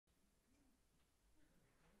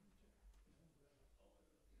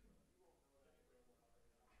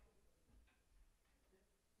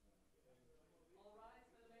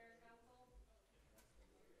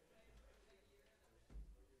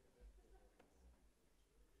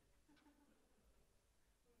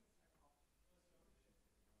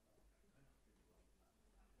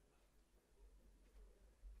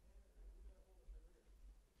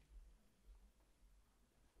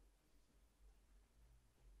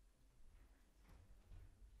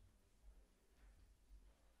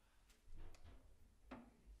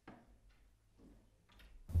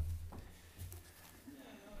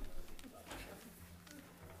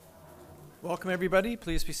Welcome, everybody.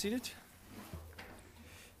 Please be seated.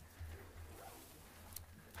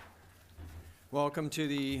 Welcome to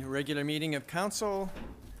the regular meeting of Council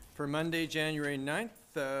for Monday, January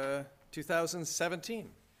 9th, 2017.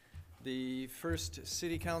 The first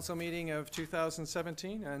City Council meeting of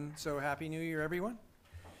 2017, and so Happy New Year, everyone.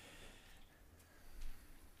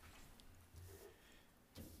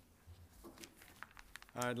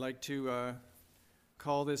 I'd like to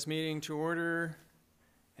call this meeting to order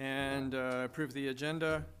and approve the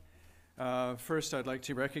agenda. First, I'd like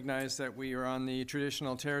to recognize that we are on the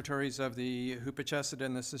traditional territories of the Hupachesit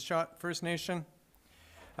and the Sishot First Nation.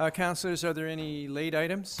 Councillors, are there any late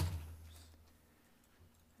items?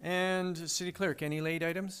 And City Clerk, any late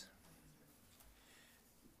items?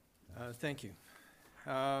 Thank you.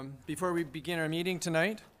 Before we begin our meeting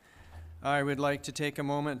tonight, I would like to take a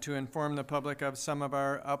moment to inform the public of some of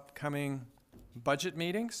our upcoming budget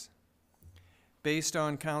meetings. Based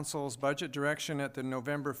on Council's budget direction at the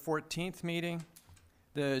November 14th meeting,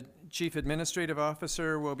 the Chief Administrative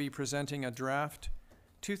Officer will be presenting a draft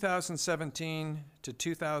 2017 to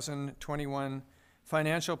 2021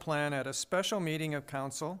 financial plan at a special meeting of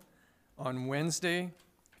Council on Wednesday,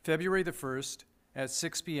 February the 1st at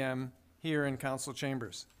 6 p.m. here in Council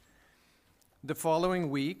Chambers. The following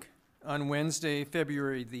week, on Wednesday,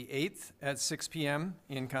 February the 8th at 6 p.m.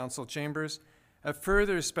 in Council Chambers, a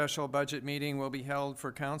further special budget meeting will be held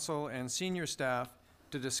for Council and senior staff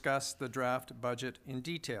to discuss the draft budget in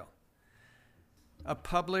detail. A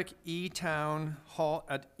public e-town hall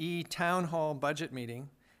budget meeting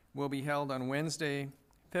will be held on Wednesday,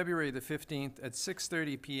 February the 15th at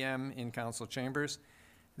 6:30 p.m. in Council Chambers.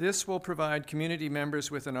 This will provide community members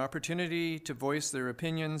with an opportunity to voice their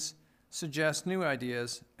opinions, suggest new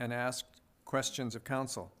ideas, and ask questions of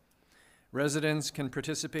Council. Residents can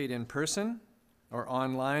participate in person or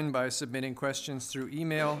online by submitting questions through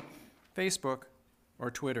email, Facebook,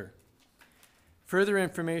 or Twitter. Further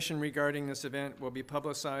information regarding this event will be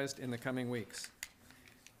publicized in the coming weeks.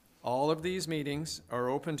 All of these meetings are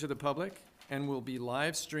open to the public and will be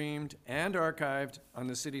live streamed and archived on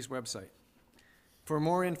the city's website. For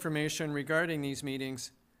more information regarding these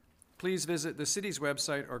meetings, please visit the city's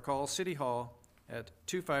website or call City Hall at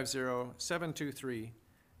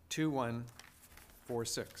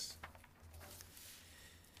 250-723-2146.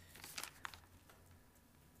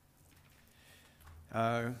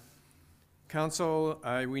 Council,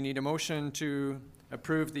 we need a motion to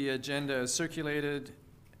approve the agenda as circulated,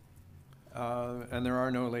 and there are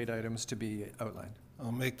no late items to be outlined.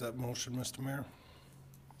 I'll make that motion, Mr. Mayor.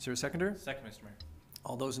 Is there a seconder? Second, Mr. Mayor.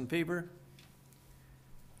 All those in favor?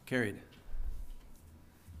 Carried.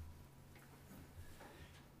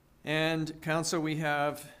 And Council, we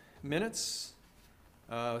have minutes.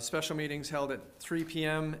 Special meetings held at 3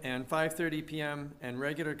 p.m. and 5:30 p.m. and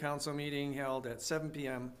regular Council meeting held at 7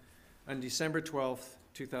 p.m. on December 12th,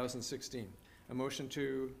 2016. A motion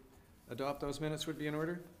to adopt those minutes would be in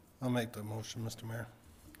order? I'll make that motion, Mr. Mayor.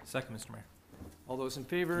 Second, Mr. Mayor. All those in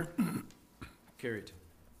favor? Carried.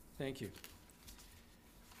 Thank you.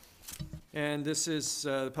 And this is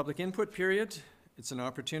the public input period. It's an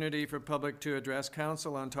opportunity for public to address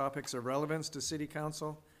Council on topics of relevance to City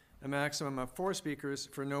Council. A maximum of 4 speakers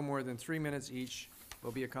for no more than 3 minutes each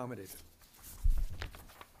will be accommodated.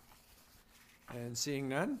 And seeing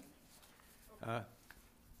none,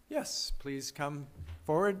 yes, please come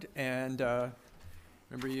forward and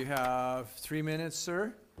remember you have 3 minutes,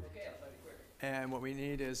 sir. Okay, I'll try to be quick. And what we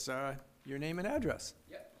need is your name and address.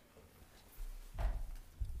 Yep.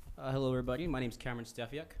 Hello, everybody. My name is Cameron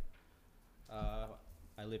Stefiak. I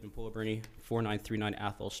live in Alberni, 4939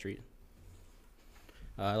 Athol Street.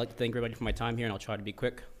 I'd like to thank everybody for my time here, and I'll try to be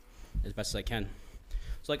quick as best as I can.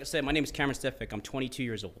 So like I said, my name is Cameron Stefiak. I'm 22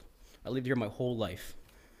 years old. I lived here my whole life.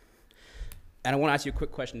 And I want to ask you a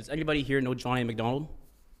quick question. Does anybody here know John A. Macdonald?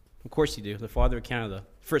 Of course you do, the father of Canada,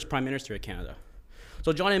 first Prime Minister of Canada.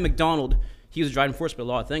 So John A. Macdonald, he was a driving force for a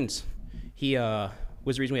lot of things. He was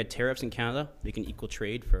the reason we had tariffs in Canada, making equal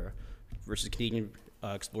trade versus Canadian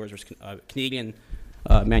explorers versus Canadian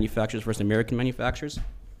manufacturers versus American manufacturers.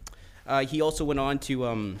 He also went on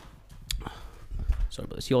to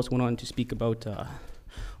He also went on to speak about.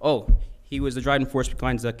 He was the driving force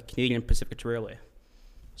behind the Canadian Pacific Railway.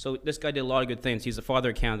 So this guy did a lot of good things. He's the father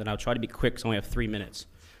of Canada, and I'll try to be quick, so I only have 3 minutes.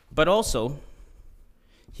 But also,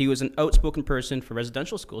 he was an outspoken person for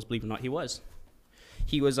residential schools. Believe it or not, he was.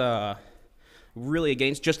 He was really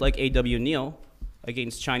against, just like A.W. Neal,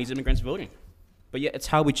 against Chinese immigrants voting. But yet, it's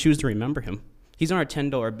how we choose to remember him. He's on our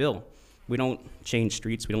 $10 bill. We don't change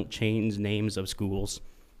streets. We don't change names of schools.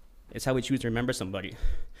 It's how we choose to remember somebody.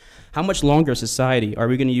 How much longer, society, are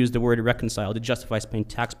we going to use the word reconcile to justify spending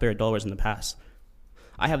taxpayer dollars in the past?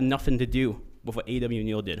 I have nothing to do with what A.W.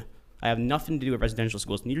 Neal did. I have nothing to do with residential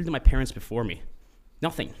schools. Neither did my parents before me.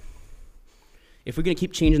 Nothing. If we're going to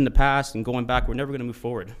keep changing the past and going back, we're never going to move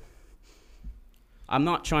forward. I'm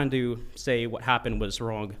not trying to say what happened was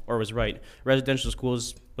wrong or was right. Residential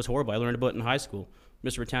schools was horrible. I learned about it in high school.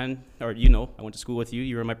 Mr. Rattan, or you know, I went to school with you.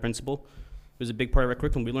 You were my principal. It was a big part of our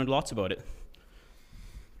curriculum. We learned lots about it.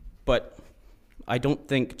 But I don't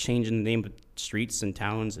think changing the name of streets and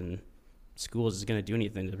towns and schools is going to do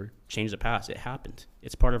anything to change the past. It happened.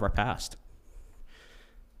 It's part of our past.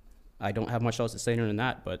 I don't have much else to say other than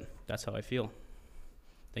that, but that's how I feel.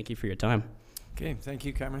 Thank you for your time. Okay, thank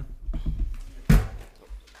you, Cameron.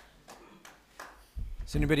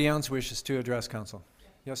 Does anybody else wishes to address council?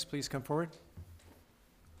 Yes, please come forward.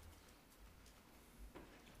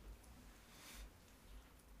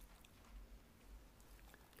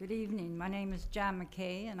 Good evening. My name is Jan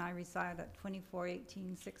McKay, and I reside at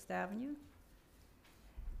 2418 6th Avenue.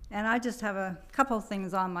 And I just have a couple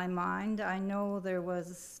things on my mind. I know there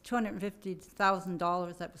was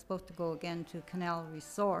 $250,000 that was supposed to go again to Canal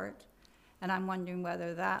Resort, and I'm wondering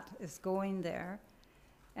whether that is going there.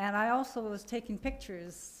 And I also was taking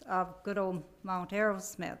pictures of good old Mount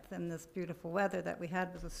Arrowsmith in this beautiful weather that we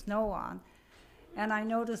had with the snow on. And I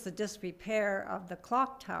noticed the disrepair of the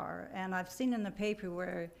clock tower, and I've seen in the paper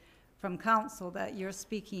where, from council, that you're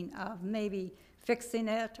speaking of maybe fixing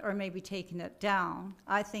it or maybe taking it down.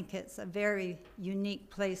 I think it's a very unique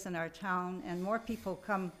place in our town, and more people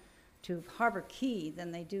come to Harbor Key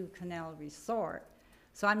than they do Canal Resort.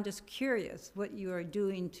 So I'm just curious what you are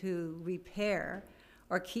doing to repair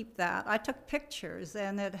or keep that. I took pictures,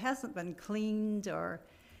 and it hasn't been cleaned, or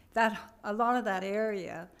that a lot of that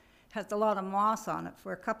area has a lot of moss on it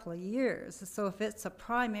for a couple of years. So if it's a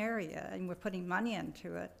prime area and we're putting money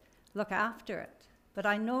into it, look after it. But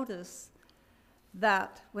I notice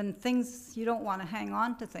that when things, you don't want to hang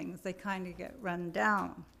on to things, they kind of get run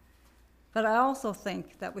down. But I also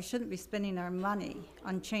think that we shouldn't be spending our money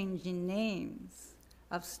on changing names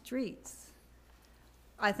of streets.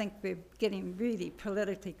 I think we're getting really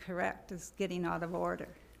politically correct is getting out of order.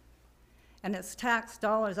 And it's tax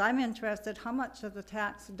dollars. I'm interested, how much of the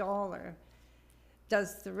tax dollar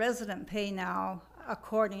does the resident pay now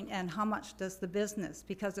according, and how much does the business?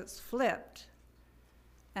 Because it's flipped,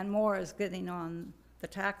 and more is getting on the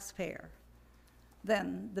taxpayer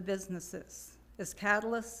than the businesses. Is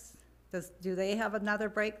Catalyst, do they have another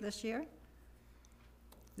break this year?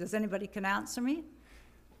 Does anybody can answer me?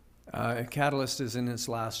 Catalyst is in its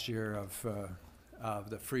last year of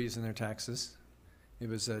the freeze in their taxes. It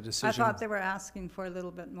was a decision. I thought they were asking for a little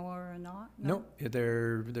bit more or not. No,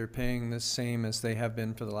 they're paying the same as they have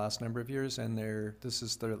been for the last number of years, and this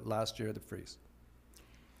is their last year of the freeze.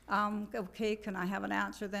 Okay, can I have an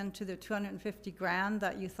answer then to the 250 grand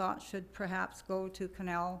that you thought should perhaps go to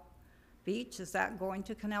Canal Beach? Is that going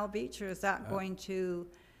to Canal Beach, or is that going to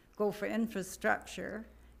go for infrastructure?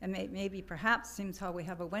 And maybe perhaps, seems how we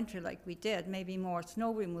have a winter like we did, maybe more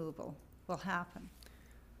snow removal will happen.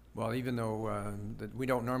 Well, even though that we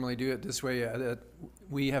don't normally do it this way,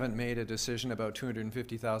 we haven't made a decision about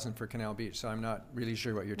 $250,000 for Canal Beach, so I'm not really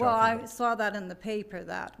sure what you're talking about. Well, I saw that in the paper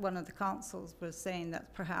that one of the councils was saying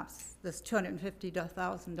that perhaps this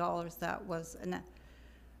 $250,000 that was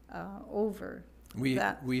over. We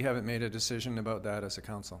haven't made a decision about that as a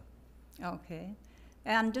council. Okay.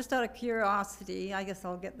 And just out of curiosity, I guess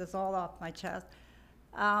I'll get this all off my chest.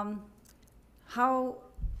 How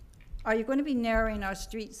are you going to be narrowing our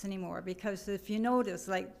streets anymore? Because if you notice,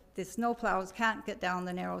 like, the snowplows can't get down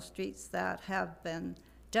the narrow streets that have been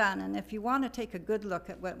done. And if you want to take a good look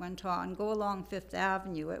at what went on, go along 5th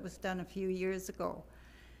Avenue. It was done a few years ago.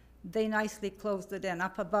 They nicely closed it in.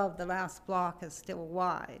 Up above, the last block is still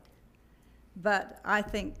wide. But I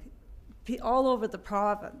think all over the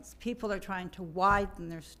province, people are trying to widen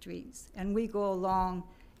their streets, and we go along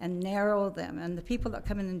and narrow them. And the people that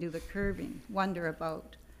come in and do the curbing wonder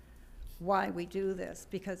about why we do this,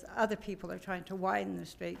 because other people are trying to widen their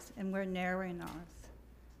streets and we're narrowing ours.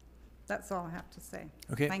 That's all I have to say.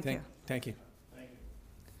 Okay, Thank you. Thank you.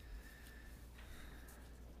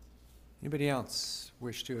 Anybody else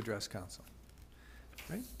wish to address council?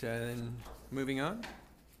 Right, then moving on.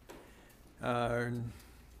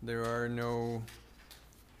 There are no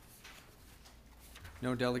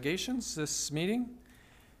delegations this meeting,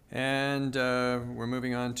 and we're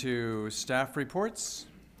moving on to staff reports.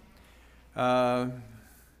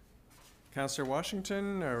 Councillor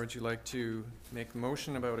Washington, or would you like to make a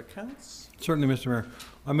motion about accounts? Certainly, Mr. Mayor.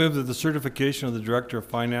 I move that the certification of the Director of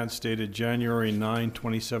Finance dated January 9,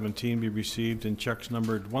 2017 be received and checks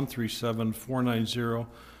numbered 137490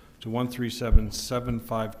 to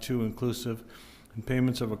 137752 inclusive, and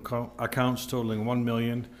payments of accounts totaling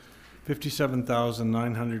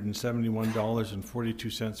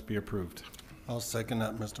 $1,057,971.42 be approved. I'll second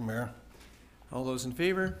that, Mr. Mayor. All those in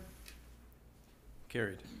favor?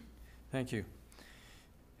 Carried. Thank you.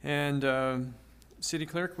 And City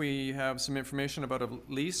Clerk, we have some information about a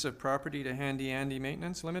lease of property to Handy Andy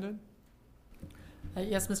Maintenance Limited.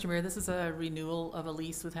 Yes, Mr. Mayor, this is a renewal of a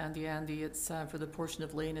lease with Handy Andy. It's for the portion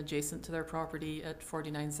of lane adjacent to their property at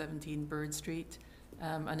 4917 Bird Street,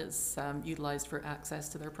 and it's utilized for access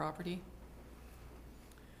to their property.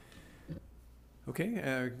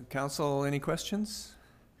 Okay, Council, any questions?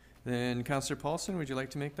 Then Councillor Paulson, would you like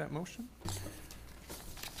to make that motion?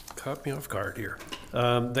 Caught me off guard here.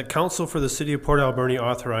 That council for the city of Port Alberni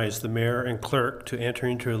authorized the mayor and clerk to enter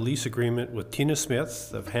into a lease agreement with Tina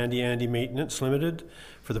Smith of Handy Andy Maintenance Limited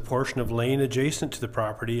for the portion of lane adjacent to the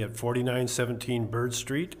property at 4917 Bird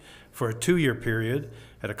Street for a 2-year period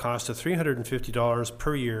at a cost of $350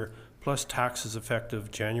 per year plus taxes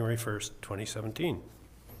effective January 1st, 2017.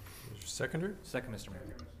 Seconder? Second, Mr. Mayor.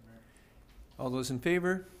 All those in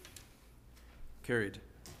favor? Carried.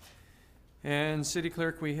 And City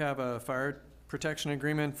Clerk, we have a fire protection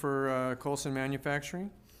agreement for Coulson Manufacturing.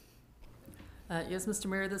 Yes, Mr.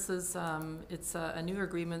 Mayor, this is it's a new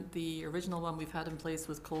agreement. The original one we've had in place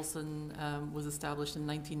with Coulson was established in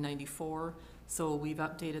 1994, so we've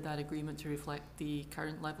updated that agreement to reflect the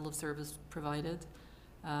current level of service provided.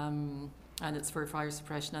 And it's for fire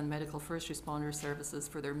suppression and medical first responder services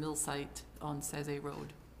for their mill site on Cézé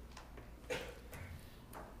Road.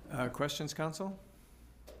 Questions, Council?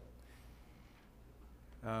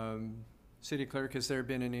 City Clerk, has there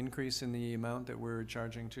been an increase in the amount that we're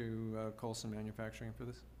charging to Coulson Manufacturing for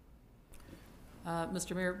this?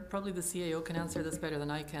 Mr. Mayor, probably the CAO can answer this better than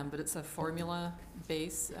I can, but it's a formula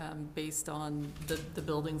base based on the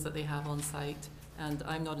buildings that they have on site. And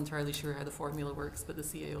I'm not entirely sure how the formula works, but the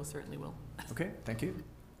CAO certainly will. Okay, thank you.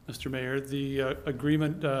 Mr. Mayor, the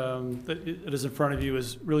agreement that it is in front of you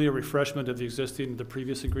is really a refreshment of the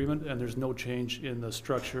previous agreement, and there's no change in the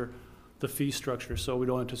structure, the fee structure, so we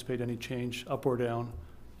don't anticipate any change up or down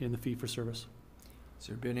in the fee for service. Has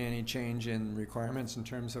there been any change in requirements in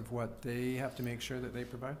terms of what they have to make sure that they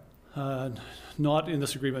provide? Not in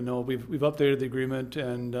this agreement, no. We've updated the agreement,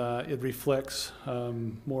 and it reflects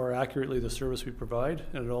more accurately the service we provide,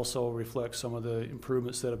 and it also reflects some of the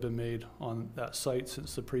improvements that have been made on that site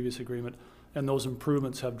since the previous agreement, and those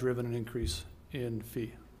improvements have driven an increase in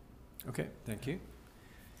fee. Okay, thank you.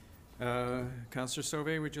 Councillor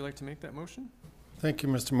Sauvé, would you like to make that motion? Thank you,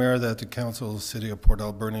 Mr. Mayor, that the council of the city of Port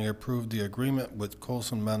Alberni approved the agreement with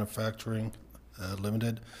Coulson Manufacturing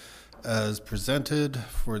Limited as presented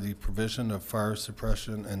for the provision of fire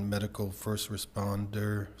suppression and medical first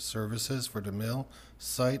responder services for the mill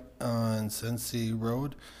site on Cézé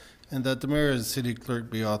Road, and that the mayor and city clerk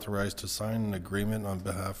be authorized to sign an agreement on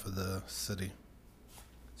behalf of the city.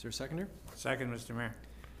 Is there a seconder? Second, Mr. Mayor.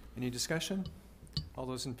 Any discussion? All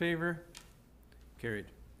those in favor? Carried.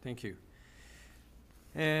 Thank you.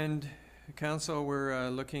 And Council, we're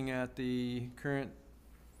looking at the current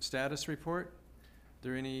status report. Are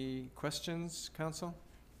there any questions, Council?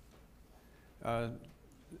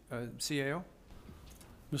 CAO?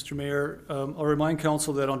 Mr. Mayor, I'll remind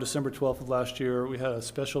Council that on December 12th of last year, we had a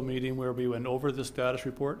special meeting where we went over the status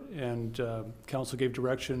report, and Council gave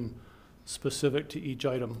direction specific to each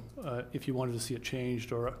item if you wanted to see it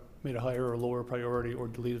changed or made a higher or lower priority or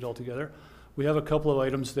deleted altogether. We have a couple of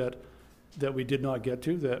items that we did not get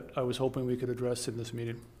to that I was hoping we could address in this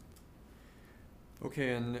meeting.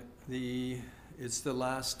 Okay, and it's the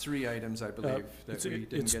last 3 items, I believe, that we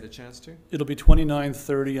didn't get a chance to? It'll be 29,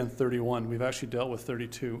 30, and 31. We've actually dealt with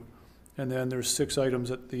 32. And then there's 6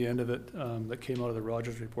 items at the end of it that came out of the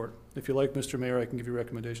Rogers report. If you like, Mr. Mayor, I can give you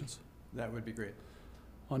recommendations. That would be great.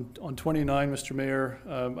 On 29, Mr. Mayor,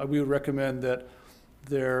 we would recommend that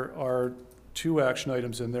there are 2 action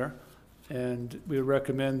items in there, and we would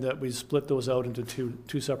recommend that we split those out into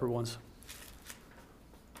two separate ones.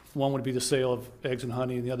 One would be the sale of eggs and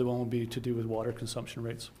honey, and the other one would be to do with water consumption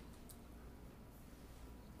rates.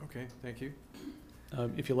 Okay, thank you.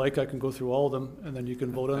 If you like, I can go through all of them, and then you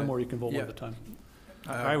can vote on them, or you can vote one at a time.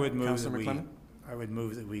 I would move Councillor that McClement? I would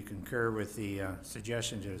move that we concur with the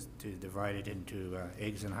suggestion to divide it into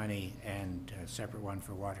eggs and honey and a separate one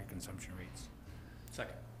for water consumption rates.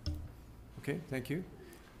 Second. Okay, thank you.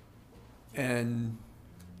 And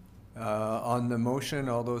On the motion,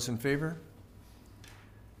 all those in favor?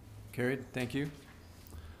 Carried, thank you.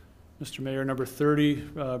 Mr. Mayor, number 30,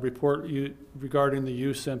 report regarding the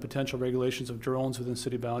use and potential regulations of drones within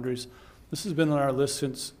city boundaries. This has been on our list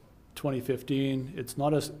since 2015.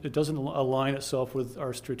 It doesn't align itself with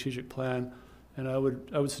our strategic plan, and I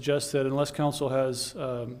would suggest that unless council has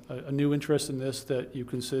a new interest in this, that you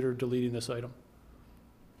consider deleting this item.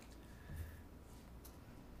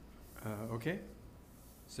 Okay.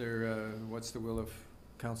 Is there, what's the will of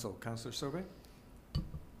council? Councillor Sauvé?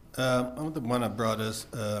 I'm the one that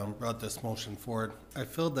brought this motion forward. I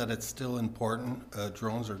feel that it's still important.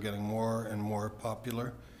 Drones are getting more and more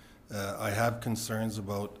popular. I have concerns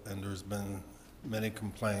about, and there's been many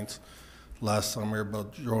complaints last summer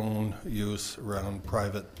about drone use around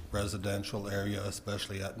private residential area,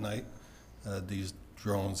 especially at night. These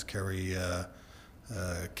drones carry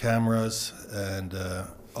cameras, and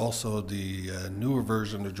also the newer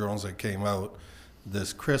version of drones that came out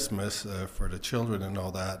this Christmas for the children and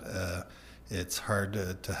all that, it's hard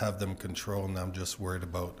to have them control, and I'm just worried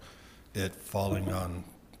about it falling on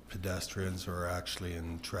pedestrians or actually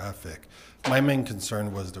in traffic. My main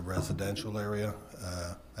concern was the residential area.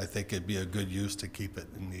 I think it'd be a good use to keep it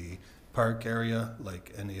in the park area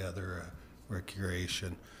like any other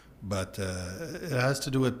recreation. But it has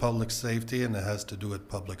to do with public safety, and it has to do with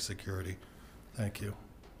public security. Thank you.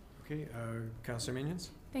 Okay, Councillor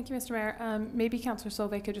Minions? Thank you, Mr. Mayor. Maybe Councillor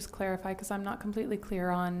Sauvé could just clarify, because I'm not completely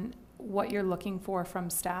clear on what you're looking for from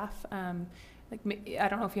staff. I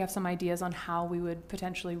don't know if you have some ideas on how we would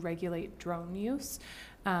potentially regulate drone use.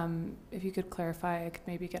 If you could clarify, I could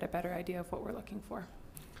maybe get a better idea of what we're looking for.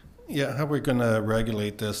 Yeah, how we're going to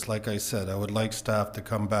regulate this, like I said, I would like staff to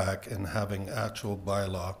come back and having actual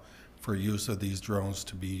bylaw for use of these drones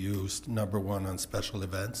to be used, number one, on special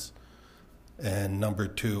events, and number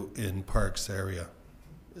two, in parks area.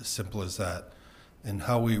 As simple as that. And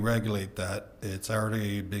how we regulate that, it's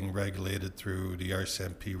already being regulated through the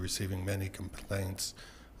RCMP, receiving many complaints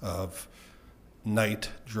of night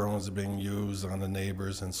drones being used on the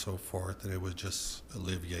neighbors and so forth, and it would just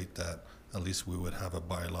alleviate that. At least we would have a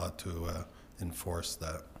bylaw to enforce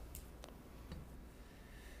that.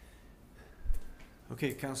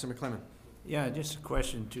 Okay, Councillor McClellan. Yeah, just a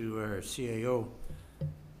question to our CAO.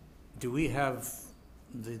 Do we have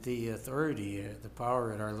the authority, the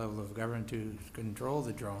power at our level of government to control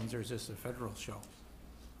the drones, or is this a federal show?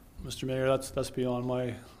 Mr. Mayor, that's beyond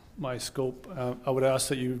my scope. I would ask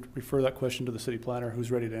that you refer that question to the city planner, who's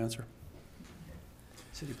ready to answer.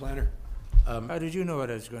 City planner. How did you know what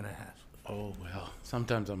I was going to ask? Oh, well,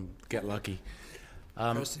 sometimes get lucky.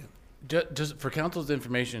 Trust you. Just for council's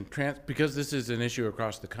information, because this is an issue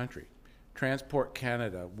across the country, Transport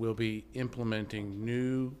Canada will be implementing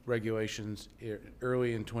new regulations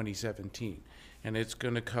early in 2017, and it's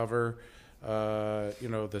going to cover,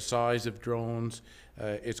 the size of drones.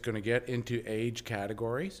 It's going to get into age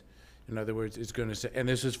categories. In other words, it's going to say, and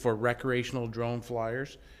this is for recreational drone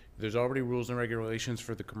flyers. There's already rules and regulations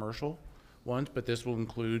for the commercial ones, but this will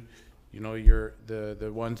include,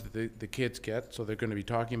 the ones that the kids get. So they're going to be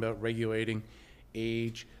talking about regulating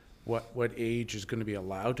age. What age is going to be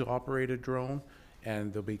allowed to operate a drone,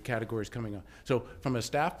 and there'll be categories coming up. So from a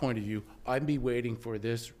staff point of view, I'd be waiting for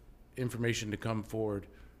this information to come forward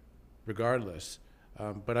regardless.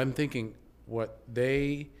 But I'm thinking what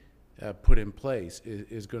they put in place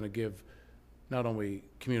is going to give not only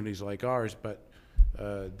communities like ours, but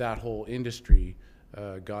that whole industry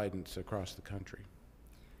guidance across the country.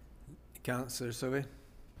 Councillor Sauvé?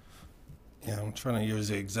 Yeah, I'm trying to use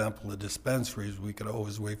the example of dispensaries. We could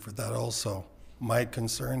always wait for that also. My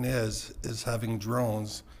concern is having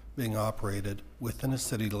drones being operated within the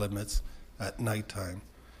city limits at nighttime.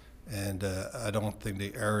 And I don't think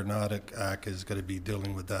the Aeronautic Act is going to be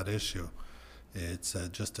dealing with that issue. It's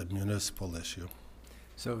just a municipal issue.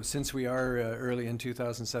 So since we are early in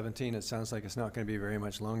 2017, it sounds like it's not going to be very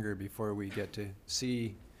much longer before we get to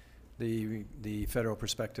see the federal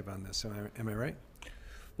perspective on this. So am I right?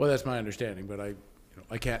 Well, that's my understanding, but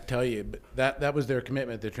I can't tell you. But that was their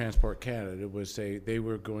commitment to Transport Canada, was say they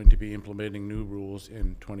were going to be implementing new rules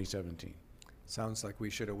in 2017. Sounds like we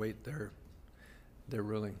should await their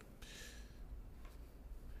ruling.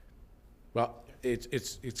 Well,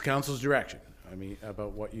 it's council's direction. I mean,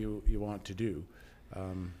 about what you want to do,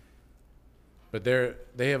 but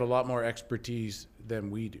they have a lot more expertise than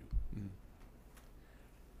we do.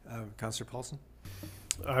 Councillor Paulson?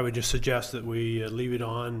 I would just suggest that we leave it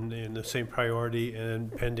on in the same priority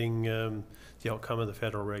and pending the outcome of the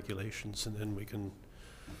federal regulations, and then we can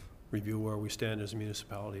review where we stand as a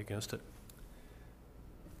municipality against it.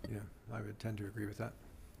 Yeah, I would tend to agree with that.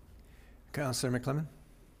 Councillor McClellan?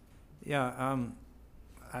 Yeah,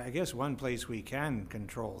 I guess one place we can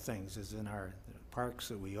control things is in our parks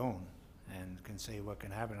that we own and can say what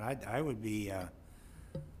can happen. I would be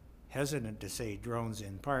hesitant to say drones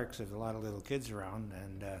in parks. There's a lot of little kids around,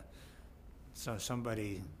 and so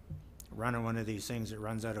somebody running one of these things that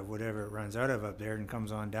runs out of whatever it runs out of up there and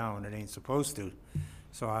comes on down, it ain't supposed to.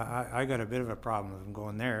 So I got a bit of a problem with them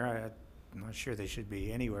going there. I'm not sure they should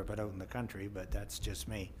be anywhere but out in the country, but that's just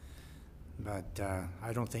me. But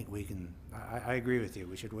I don't think we can, I agree with you.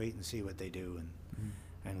 We should wait and see what they do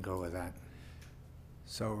and go with that.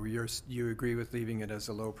 So you agree with leaving it as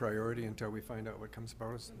a low priority until we find out what comes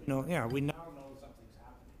about us? No, yeah, we now know something's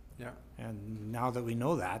happening. Yeah. And now that we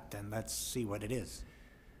know that, then let's see what it is.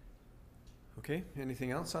 Okay,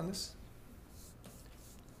 anything else on this?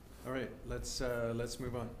 All right, let's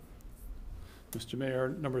move on. Mr. Mayor,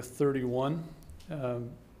 number 31,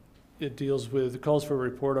 it deals with, calls for a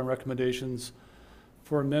report on recommendations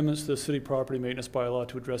for amendments to the city property maintenance bylaw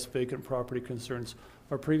to address vacant property concerns.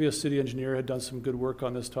 Our previous city engineer had done some good work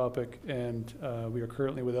on this topic, and we are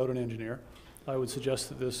currently without an engineer. I would suggest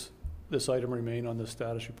that this item remain on the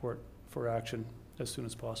status report for action as soon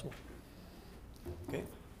as possible. Okay,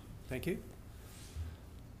 thank you.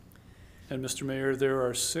 And Mr. Mayor, there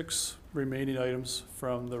are 6 remaining items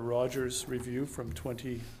from the Rogers review from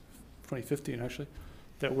 2015, actually,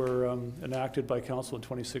 that were enacted by council in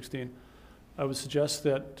 2016. I would suggest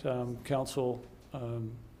that council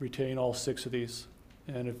retain all 6 of these.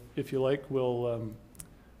 And if you like, we'll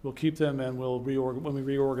keep them, and when we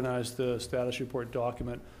reorganize the status report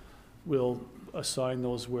document, we'll assign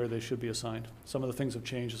those where they should be assigned. Some of the things have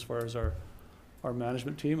changed as far as our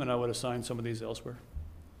management team, and I would assign some of these elsewhere.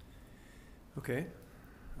 Okay,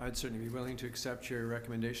 I'd certainly be willing to accept your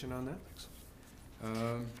recommendation on that.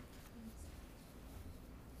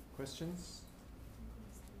 Questions?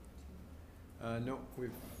 No,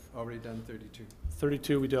 we've already done 32.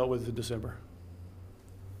 32 we dealt with in December.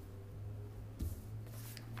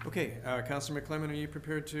 Okay, Councillor McClellan, are you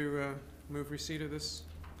prepared to move receipt of this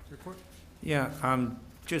report? Yeah,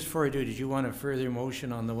 just before I do, did you want a further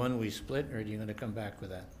motion on the one we split, or are you going to come back with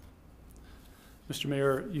that? Mr.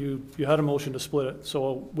 Mayor, you had a motion to split it,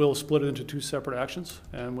 so we'll split it into 2 separate actions,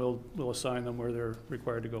 and we'll assign them where they're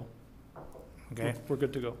required to go. Okay. We're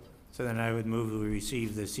good to go. So then I would move we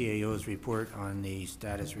receive the CAO's report on the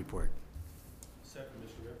status report. Second,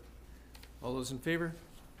 Mr. Mayor. All those in favor?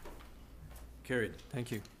 Carried,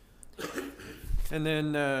 thank you. And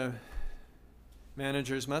then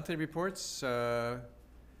manager's monthly reports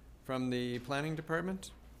from the planning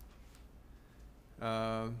department.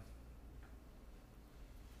 Nothing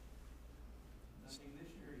this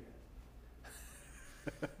year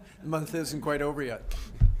yet. The month isn't quite over yet.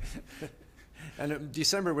 And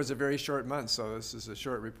December was a very short month, so this is a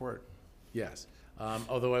short report. Yes.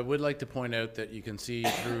 Although I would like to point out that you can see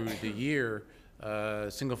through the year,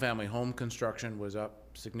 single-family home construction was up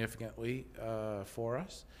significantly for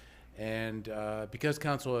us. And because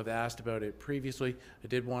council have asked about it previously, I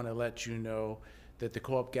did want to let you know that the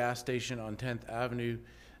Co-op gas station on 10th Avenue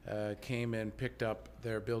came and picked up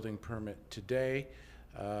their building permit today.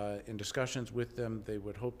 In discussions with them, they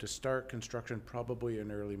would hope to start construction probably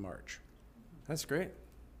in early March. That's great.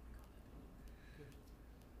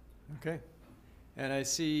 Okay. And I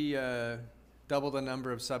see double the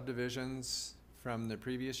number of subdivisions from the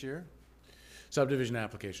previous year. Subdivision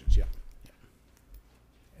applications, yeah.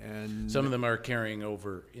 And Some of them are carrying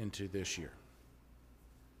over into this year.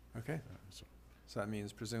 okay. So that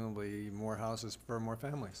means presumably more houses for more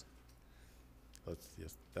families.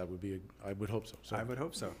 Yes, that would be, I would hope so. I would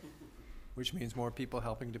hope so. Which means more people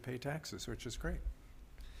helping to pay taxes, which is great.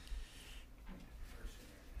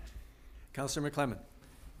 Councillor McClellan.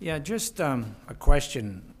 Yeah, just a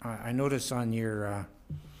question. I noticed on your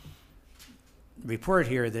report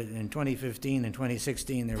here that in 2015 and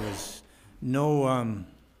 2016 there was no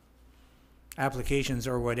applications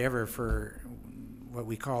or whatever for what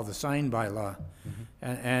we call the sign bylaw.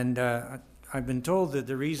 And I've been told that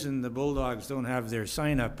the reason the Bulldogs don't have their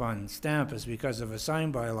sign up on stamp is because of a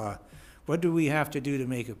sign bylaw. What do we have to do to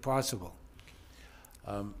make it possible?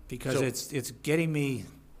 Because so- it's getting me,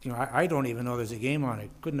 you know, I don't even know there's a game on it.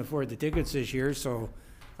 Couldn't afford the tickets this year, so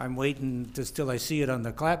I'm waiting till I see it on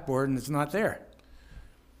the clapboard and it's not there.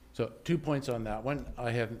 So 2 points on that one.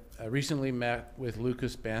 I have recently met with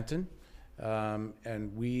Lucas Banton,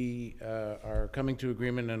 and we are coming to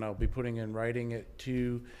agreement, and I'll be putting in writing it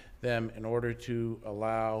to them in order to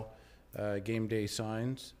allow game day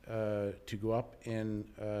signs to go up in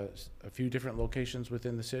a few different locations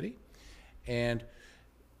within the city. And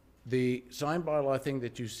the sign bylaw thing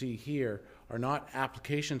that you see here are not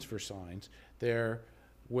applications for signs. They're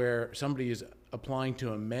where somebody is applying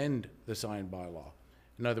to amend the sign bylaw.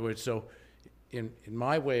 In other words, so in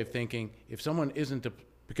my way of thinking, if someone isn't,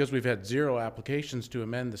 because we've had 0 applications to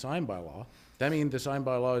amend the sign bylaw, that means the sign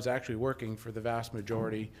bylaw is actually working for the vast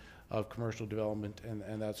majority of commercial development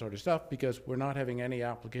and that sort of stuff, because we're not having any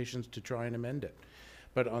applications to try and amend it.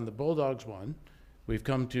 But on the Bulldogs one, we've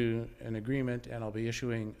come to an agreement, and I'll be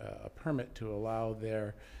issuing a permit to allow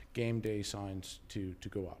their game day signs to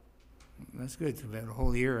go up. That's good. It's been a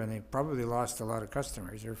whole year, and they probably lost a lot of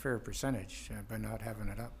customers, or a fair percentage, by not having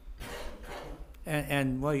it up.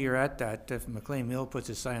 And while you're at that, if McLean Mill puts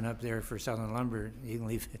a sign up there for selling lumber, you can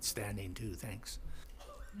leave it standing too, thanks.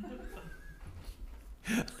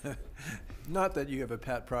 Not that you have a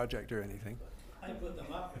pet project or anything. I put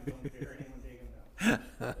them up and don't care anyone take them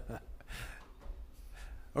down.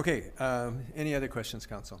 Okay, any other questions,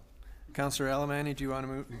 Council? Councillor Alberni, do you want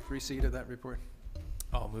to move receipt of that report?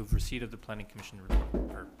 I'll move receipt of the Planning Commission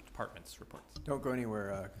report, or department's reports. Don't go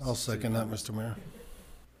anywhere. I'll second that, Mr. Mayor.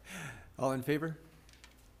 All in favor?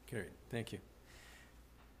 Carried. Thank you.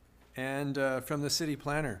 And from the city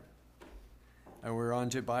planner, we're on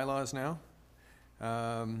to bylaws now.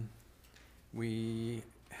 We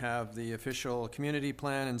have the official community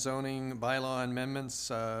plan and zoning bylaw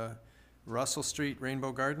amendments, Russell Street,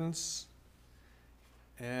 Rainbow Gardens.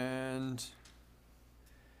 And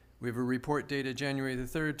we have a report dated January the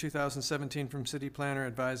 3rd, 2017 from city planner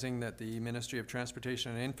advising that the Ministry of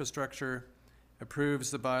Transportation and Infrastructure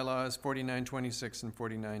approves the bylaws 4926 and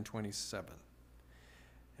 4927.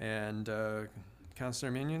 And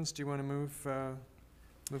Councillor Minions, do you want to move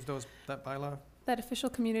that bylaw? That official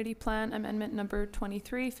community plan amendment number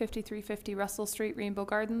 23, 5350 Russell Street, Rainbow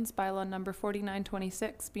Gardens, bylaw number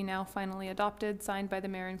 4926 be now finally adopted, signed by the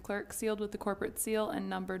mayor and clerk, sealed with the corporate seal, and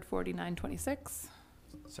numbered 4926.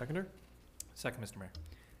 Seconder? Second, Mr. Mayor.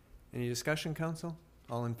 Any discussion, council?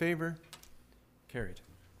 All in favor? Carried.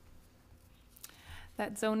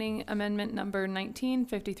 That zoning amendment number 19,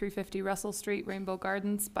 5350 Russell Street, Rainbow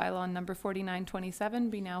Gardens, bylaw number 4927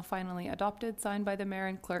 be now finally adopted, signed by the mayor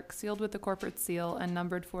and clerk, sealed with the corporate seal, and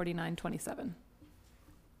numbered 4927.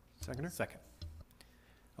 Seconder? Second.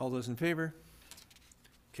 All those in favor?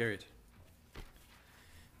 Carried.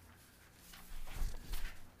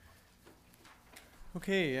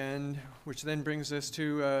 Okay, and which then brings us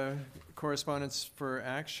to correspondence for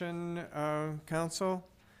action, council.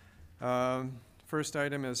 First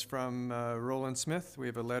item is from Roland Smith. We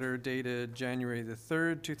have a letter dated January the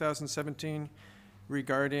 3rd, 2017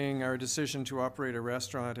 regarding our decision to operate a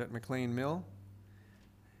restaurant at McLean Mill.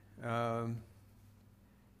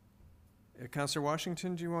 Councillor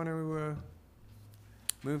Washington, do you want to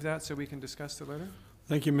move that so we can discuss the letter?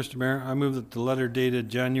 Thank you, Mr. Mayor. I move that the letter dated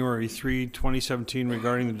January 3, 2017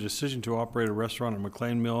 regarding the decision to operate a restaurant at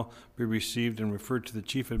McLean Mill be received and referred to the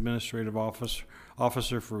Chief Administrative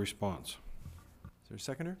Officer for response. Is there a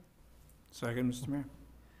seconder? Second, Mr. Mayor.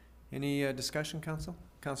 Any discussion, council?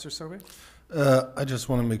 Councillor Sobe? I just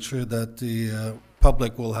want to make sure that the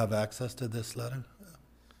public will have access to this letter.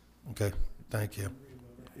 Okay, thank you.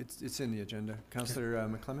 It's in the agenda. Councillor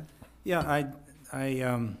McClement? Yeah, I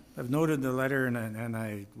have noted the letter, and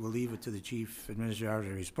I will leave it to the Chief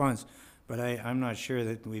Administrator's response, but I'm not sure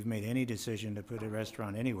that we've made any decision to put a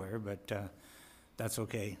restaurant anywhere, but that's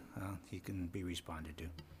okay. He can be responded to.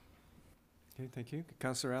 Okay, thank you.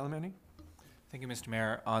 Councillor Alberni? Thank you, Mr.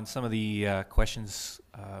 Mayor. On some of the questions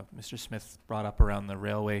Mr. Smith brought up around the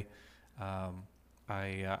railway,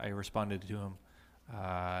 I responded to him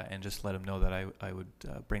and just let him know that I would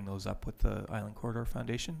bring those up with the Island Corridor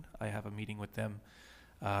Foundation. I have a meeting with them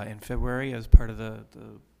in February as part of the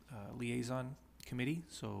liaison committee,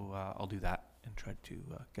 so I'll do that and try to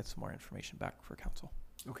get some more information back for council.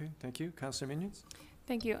 Okay, thank you. Councillor Minions?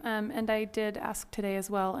 Thank you. And I did ask today as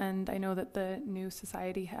well, and I know that the new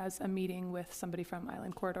society has a meeting with somebody from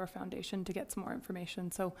Island Corridor Foundation to get some more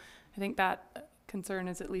information. So I think that concern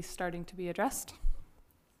is at least starting to be addressed.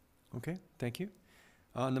 Okay, thank you.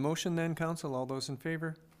 On the motion then, council, all those in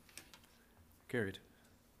favor? Carried.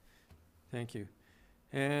 Thank you.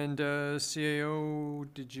 And CAO,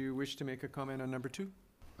 did you wish to make a comment on number 2?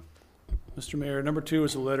 Mr. Mayor, number 2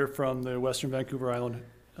 is a letter from the Western Vancouver Island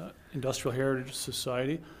Industrial Heritage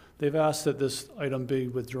Society. They've asked that this item be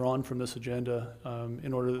withdrawn from this agenda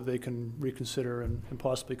in order that they can reconsider and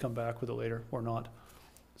possibly come back with it later or not.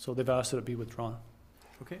 So they've asked that it be withdrawn.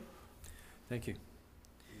 Okay, thank you. Do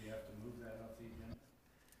we have to move that off the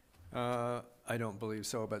agenda? I don't believe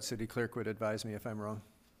so, but city clerk would advise me if I'm wrong.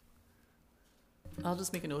 I'll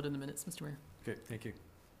just make a note in the minutes, Mr. Mayor. Okay, thank you.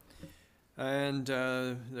 And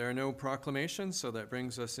there are no proclamations, so that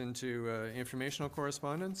brings us into informational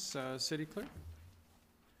correspondence. City clerk?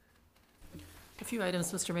 A few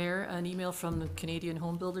items, Mr. Mayor. An email from the Canadian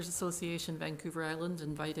Home Builders Association, Vancouver Island,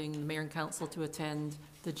 inviting the Mayor and Council to attend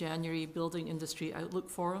the January Building Industry Outlook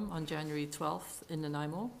Forum on January 12th in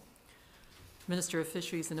Nanaimo. Minister of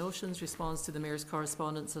Fisheries and Oceans responds to the Mayor's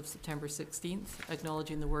correspondence of September 16th,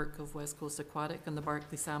 acknowledging the work of West Coast Aquatic and the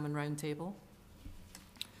Barclay Salmon Roundtable.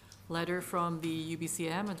 Letter from the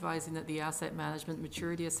UBCM advising that the Asset Management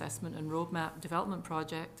Maturity Assessment and Roadmap Development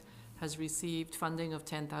Project has received funding of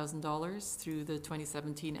 $10,000 through the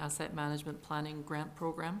 2017 Asset Management Planning Grant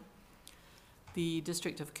Program. The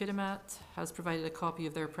District of Kitimat has provided a copy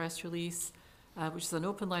of their press release, which is an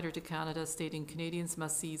open letter to Canada stating Canadians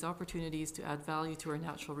must seize opportunities to add value to our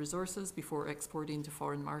natural resources before exporting to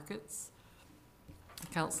foreign markets.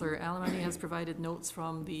 Councillor Alberni has provided notes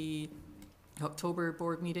from the October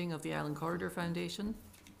board meeting of the Island Corridor Foundation.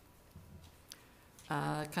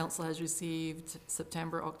 Council has received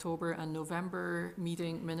September, October and November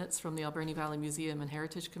meeting minutes from the Alberni Valley Museum and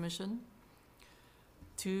Heritage Commission.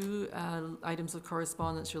 2 items of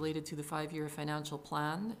correspondence related to the 5-year financial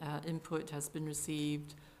plan. Input has been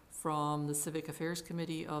received from the Civic Affairs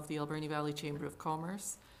Committee of the Alberni Valley Chamber of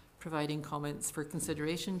Commerce, providing comments for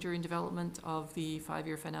consideration during development of the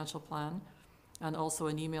 5-year financial plan, and also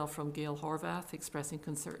an email from Gail Horvath expressing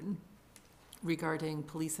concern regarding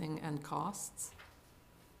policing and costs.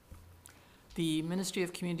 The Ministry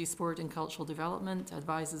of Community, Sport and Cultural Development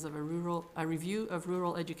advises of a review of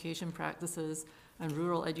rural education practices and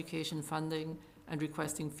rural education funding and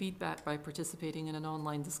requesting feedback by participating in an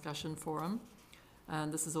online discussion forum.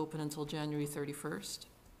 And this is open until January 31st.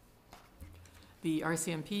 The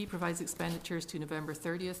RCMP provides expenditures to November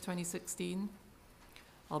 30th, 2016.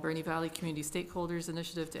 Alberni Valley Community Stakeholders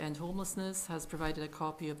Initiative to End Homelessness has provided a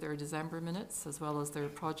copy of their December minutes as well as their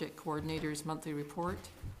project coordinator's monthly report.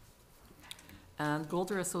 And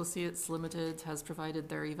Golder Associates Limited has provided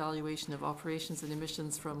their evaluation of operations and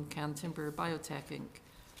emissions from Can Timber Biotech Inc.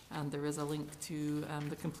 And there is a link to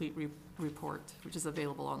the complete report, which is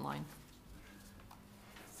available online.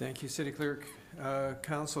 Thank you, City Clerk.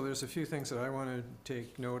 Council, there's a few things that I want to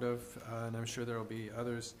take note of, and I'm sure there will be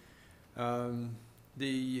others.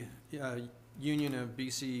 The Union of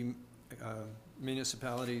BC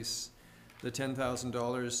Municipalities, the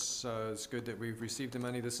 $10,000, it's good that we've received the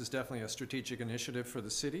money. This is definitely a strategic initiative for the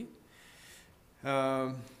city.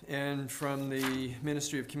 And from the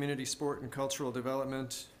Ministry of Community, Sport and Cultural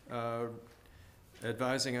Development,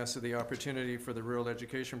 advising us of the opportunity for the rural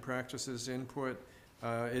education practices input.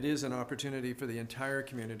 It is an opportunity for the entire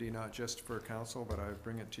community, not just for council, but I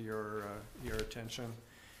bring it to your attention.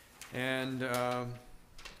 And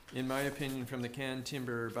in my opinion, from the Can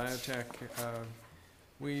Timber Biotech,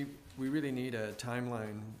 we really need a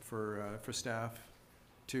timeline for staff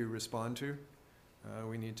to respond to.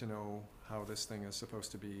 We need to know how this thing is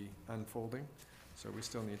supposed to be unfolding, so we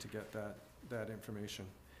still need to get that information.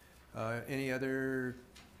 Any other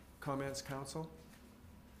comments, council?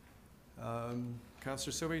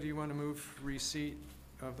 Councillor Sylvie, do you want to move receipt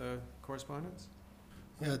of the correspondence?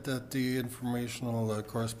 Yeah, that the informational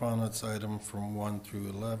correspondence item from 1 through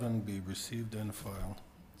 11 be received and filed.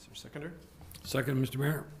 Is there a seconder? Second, Mr.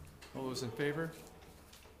 Mayor. All those in favor?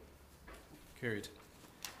 Carried.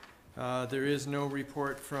 There is no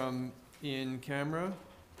report from in camera,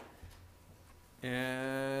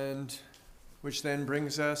 and which then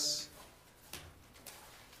brings us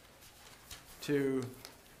to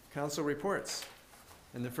council reports.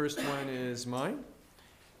 And the first one is mine.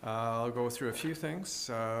 I'll go through a few things.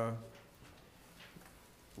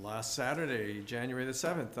 Last Saturday, January the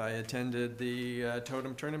 7th, I attended the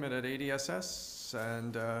Totem Tournament at ADSS,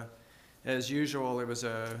 and as usual, it was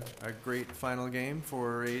a great final game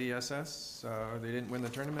for ADSS. They didn't win the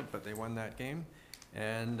tournament, but they won that game.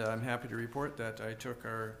 And I'm happy to report that I took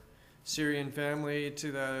our Syrian family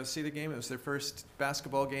to see the game. It was their first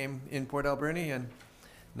basketball game in Port Alberni, and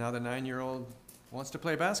now the 9-year-old wants to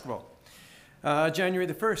play basketball. January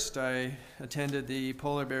the 1st, I attended the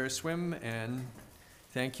Polar Bear Swim, and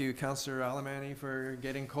thank you, Councillor Alberni, for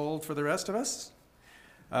getting cold for the rest of us.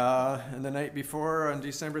 And the night before, on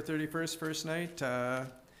December 31st, first night, I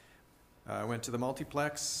went to the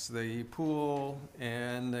multiplex, the pool,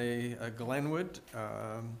 and the Glenwood.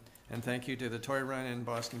 And thank you to the Toy Run and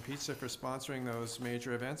Boston Pizza for sponsoring those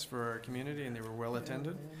major events for our community, and they were well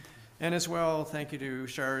attended. And as well, thank you to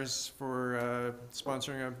Shars for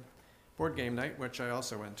sponsoring a board game night, which I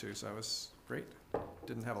also went to, so that was great.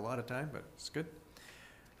 Didn't have a lot of time, but it's good.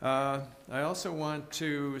 I also want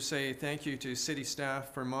to say thank you to city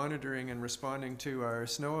staff for monitoring and responding to our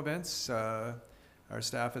snow events. Our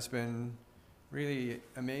staff has been really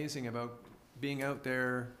amazing about being out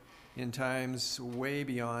there in times way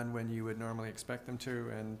beyond when you would normally expect them to,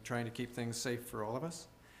 and trying to keep things safe for all of us.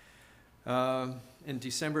 In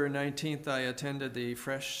December 19th, I attended the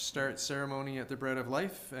Fresh Start ceremony at the Bread of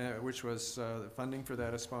Life, which was the funding for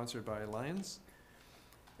that is sponsored by Lions.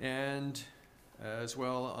 And as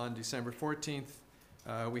well, on December 14th,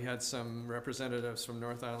 we had some representatives from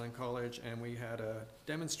North Island College, and we had a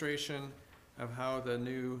demonstration of how the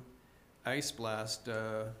new ice blast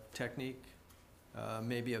technique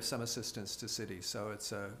may be of some assistance to cities. So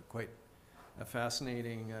it's quite a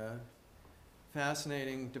fascinating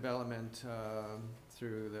development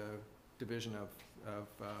through the division of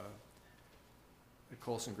the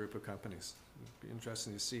Colson group of companies. It'd be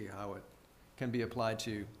interesting to see how it can be applied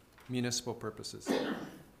to municipal purposes.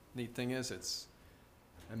 Neat thing is, it's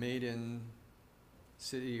a made in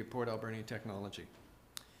City of Port Alberni technology.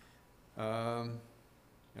 And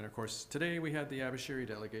of course, today we had the Abashiri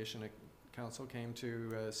delegation. Council came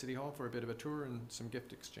to City Hall for a bit of a tour and some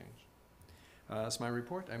gift exchange. That's my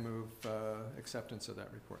report. I move acceptance of that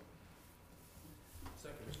report.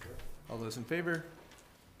 Second, Mr. Mayor. All those in favor?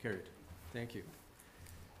 Carried. Thank you.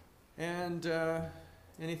 And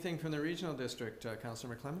anything from the regional district,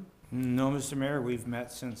 Councillor McClellan? No, Mr. Mayor, we've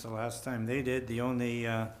met since the last time they did. The only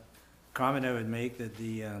comment I would make that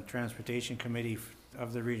the Transportation Committee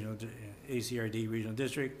of the regional ACRD Regional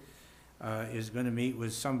District is going to meet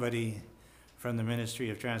with somebody from the Ministry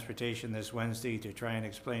of Transportation this Wednesday to try and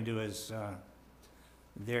explain to us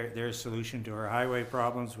their solution to our highway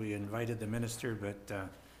problems. We invited the minister, but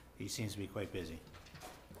he seems to be quite busy.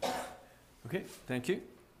 Okay, thank you.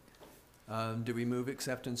 Do we move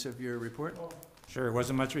acceptance of your report? Sure, it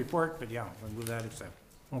wasn't much report, but yeah, we'll move that accept.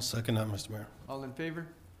 I'll second that, Mr. Mayor. All in favor?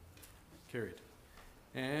 Carried.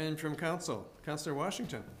 And from council, Councillor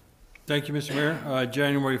Washington. Thank you, Mr. Mayor.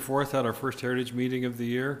 January 4th had our first Heritage meeting of the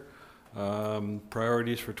year.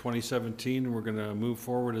 Priorities for 2017, we're going to move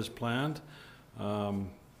forward as planned. From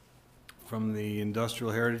the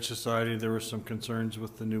Industrial Heritage Society, there were some concerns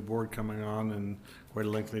with the new board coming on and quite a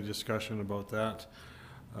lengthy discussion about that.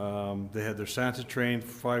 They had their Santa train,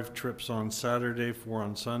 5 trips on Saturday, 4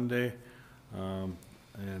 on Sunday,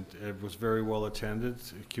 and it was very well attended.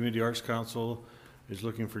 Community Arts Council is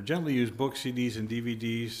looking for gently used books, CDs, and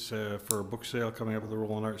DVDs for a book sale coming up at the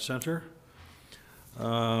Roland Arts Center.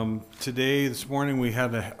 This morning, we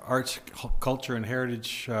had an Arts, Culture, and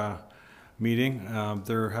Heritage meeting.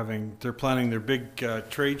 They're planning their big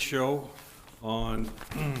trade show on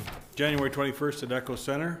January 21st at Echo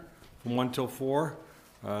Center from 1 till 4.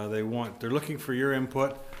 They're looking for your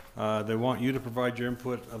input. They want you to provide your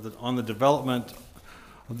input on the development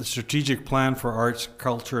of the strategic plan for arts,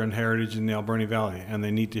 culture, and heritage in the Alberni Valley, and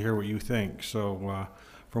they need to hear what you think. So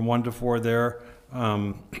from 1 to 4 there,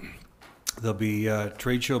 there'll be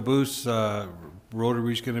trade show booths.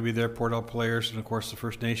 Rotary's going to be there, Port Al Players, and of course the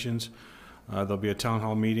First Nations. There'll be a town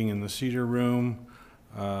hall meeting in the Cedar Room.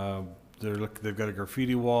 They've got a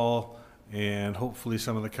graffiti wall, and hopefully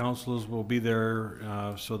some of the councillors will be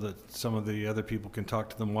there so that some of the other people can talk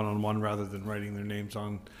to them one-on-one rather than writing their names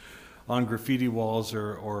on graffiti walls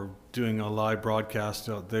or doing a live broadcast.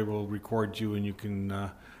 They will record you, and you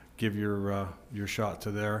can give your shot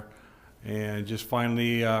to there. And just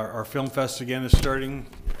finally, our Film Fest again is starting.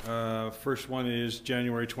 First one is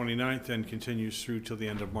January 29th and continues through till the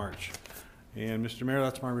end of March. And Mr. Mayor,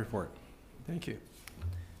 that's my report. Thank you.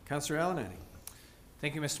 Councillor Allenani.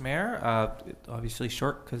 Thank you, Mr. Mayor. Obviously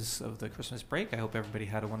short because of the Christmas break. I hope everybody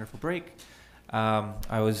had a wonderful break.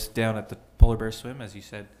 I was down at the polar bear swim, as you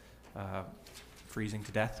said, freezing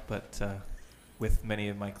to death, but with many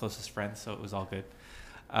of my closest friends, so it was all good.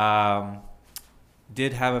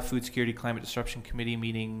 Did have a Food Security Climate Disruption Committee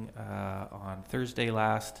meeting on Thursday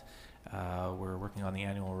last. We're working on the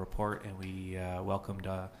annual report, and we welcomed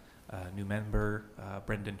a new member,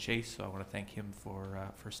 Brendan Chase, so I want to thank him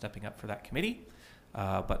for stepping up for that committee.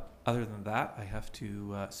 But other than that, I have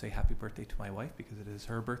to say happy birthday to my wife because it is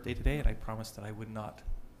her birthday today, and I promised that I would not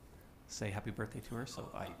say happy birthday to her, so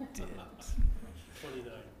I did.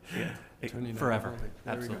 29. Yeah, 29. forever.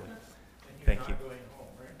 There we go. Absolutely. Thank you.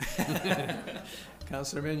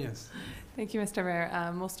 Councillor Minions. Thank you, Mr.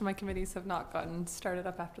 Mayor. Most of my committees have not gotten started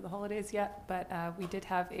up after the holidays yet, but we did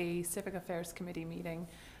have a Civic Affairs Committee meeting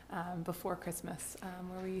before Christmas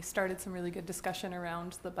where we started some really good discussion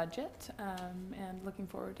around the budget and looking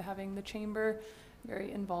forward to having the Chamber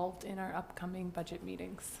very involved in our upcoming budget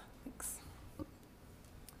meetings. Thanks.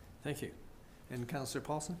 Thank you. And Councillor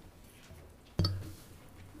Paulson?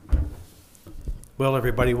 Well,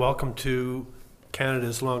 everybody, welcome to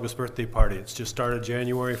Canada's longest birthday party. It's just started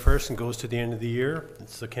January 1st and goes to the end of the year.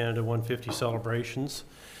 It's the Canada 150 celebrations.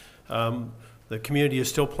 The community is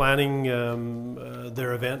still planning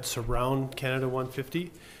their events around Canada 150.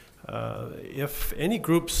 If any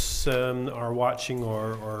groups are watching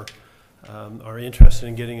or are interested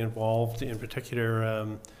in getting involved, in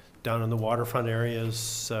particular down in the waterfront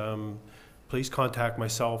areas, please contact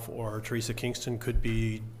myself or Teresa Kingston. Could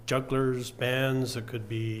be jugglers, bands, it could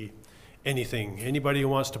be anything. Anybody who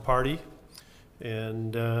wants to party.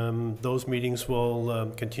 And those meetings will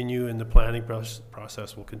continue, and the planning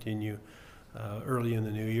process will continue early in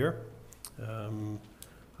the new year.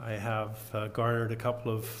 I have garnered a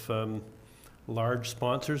couple of large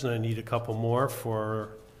sponsors, and I need a couple more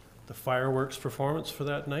for the fireworks performance for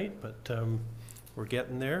that night, but we're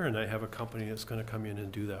getting there, and I have a company that's going to come in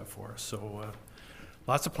and do that for us. So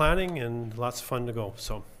lots of planning and lots of fun to go.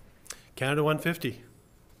 So Canada 150.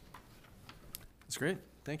 That's great.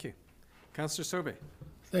 Thank you. Councillor Sobe.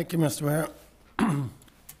 Thank you, Mr. Mayor.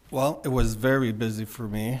 Well, it was very busy for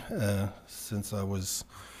me since I was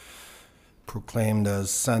proclaimed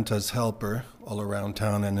as Santa's helper all around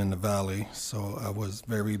town and in the valley. So I was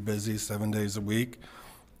very busy 7 days a week.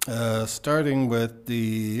 Starting with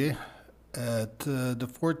the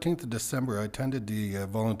 14th of December, I attended the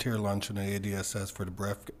volunteer luncheon at ADSS for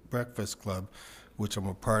the Breakfast Club, which I'm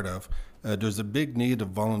a part of. There's a big need of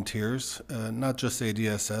volunteers, not just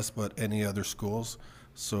ADSS, but any other schools.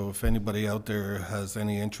 So if anybody out there has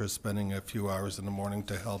any interest spending a few hours in the morning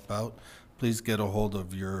to help out, please get a hold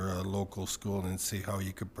of your local school and see how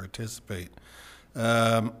you could participate.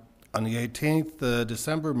 On the 18th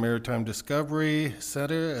December, Maritime Discovery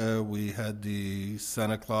Center, we had the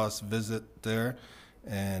Santa Claus visit there,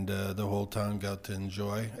 and the whole town got to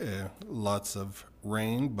enjoy. Lots of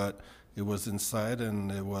rain, but it was inside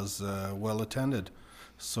and it was well attended.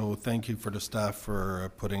 So thank you for the staff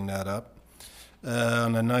for putting that up.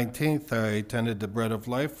 On the 19th, I attended the Bread of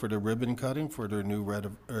Life for the ribbon cutting for their new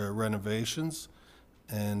renovations,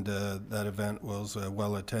 and that event was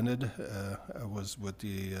well attended. I was with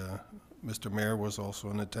the, Mr. Mayor was also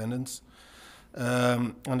in attendance.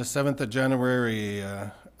 On the 7th of January,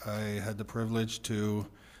 I had the privilege to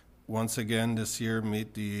once again this year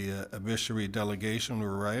meet the Alberni delegation who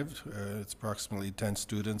arrived. It's approximately 10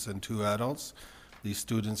 students and 2 adults. These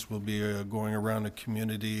students will be going around the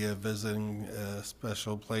community, visiting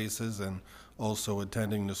special places and also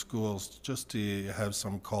attending the schools just to have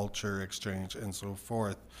some culture exchange and so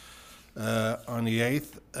forth. On the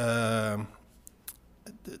 8th,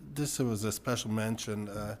 this was a special mention.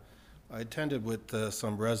 I attended with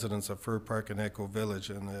some residents of Fir Park and Echo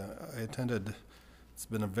Village, and I attended, it's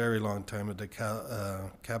been a very long time, at the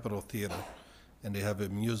Capitol Theatre. And they have a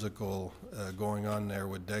musical going on there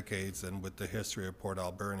with decades and with the history of Port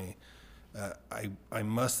Alberni. I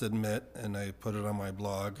must admit, and I put it on my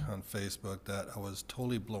blog on Facebook, that I was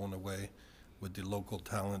totally blown away with the local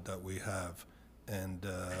talent that we have. And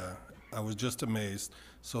I was just amazed.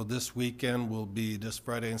 So this weekend will be, this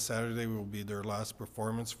Friday and Saturday will be their last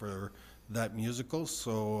performance for that musical.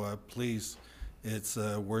 So please, it's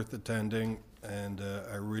worth attending, and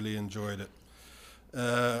I really enjoyed it.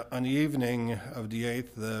 On the evening of the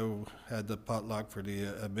 8th, had the potluck for the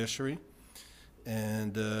Alberni,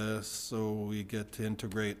 and so we get to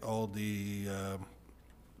integrate all the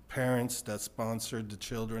parents that sponsored the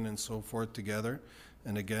children and so forth together.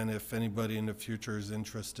 And again, if anybody in the future is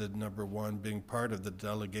interested, number one, being part of the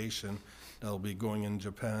delegation that will be going in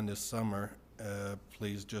Japan this summer,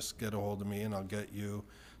 please just get a hold of me and I'll get you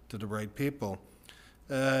to the right people.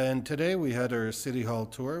 And today we had our City Hall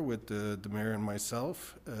tour with the mayor and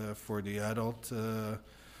myself for the adult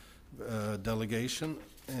delegation,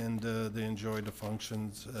 and they enjoyed the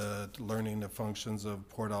functions, learning the functions of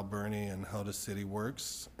Port Alberni and how the city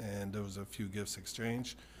works, and there was a few gifts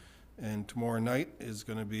exchanged. And tomorrow night is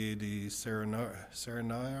going to be the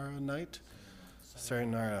Serenara night?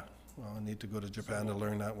 Serenara. Well, I need to go to Japan to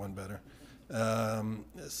learn that one better.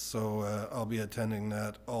 So I'll be attending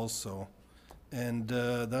that also. And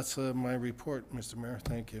that's my report, Mr. Mayor.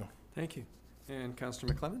 Thank you. Thank you. And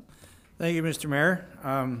Councillor McClellan? Thank you, Mr. Mayor.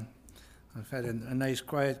 I've had a nice,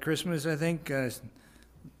 quiet Christmas, I think.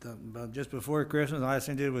 About just before Christmas, the last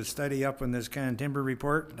thing I did was study up on this Can Timber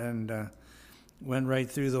report and went right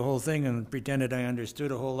through the whole thing and pretended I understood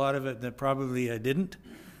a whole lot of it that probably I didn't.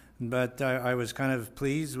 But I was kind of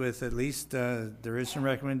pleased with at least there is some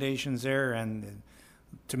recommendations there, and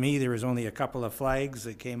to me, there was only a couple of flags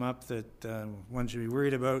that came up that one should be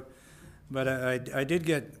worried about. But I did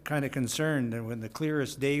get kind of concerned that when the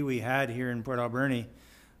clearest day we had here in Port Alberni,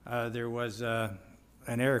 there was an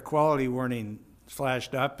air quality warning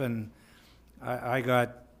flashed up, and I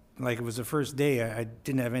got, like it was the first day, I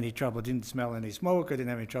didn't have any trouble, didn't smell any smoke, I didn't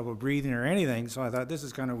have any trouble breathing or anything, so I thought this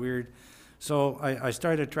is kind of weird. So I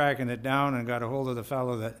started tracking it down and got a hold of the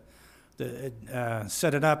fellow that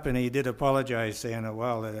set it up, and he did apologize, saying,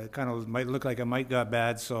 well, it kind of might look like it might got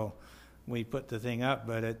bad, so we put the thing up.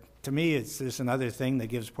 But to me, it's just another thing that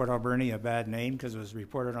gives Port Alberni a bad name, because it was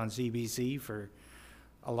reported on CBC for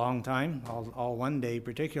a long time, all one day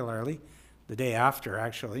particularly, the day after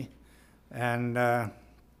actually. And I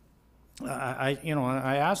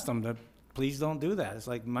asked them to please don't do that. It's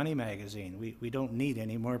like Money Magazine. We don't need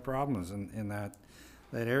any more problems in that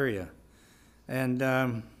area.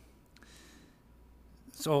 And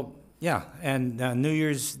so, yeah, and New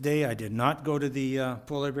Year's Day, I did not go to the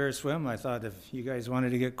polar bear swim. I thought if you guys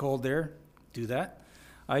wanted to get cold there, do that.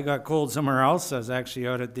 I got cold somewhere else. I was actually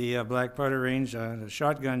out at the Black Powder Range, a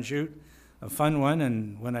shotgun shoot, a fun one,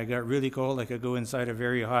 and when I got really cold, I could go inside a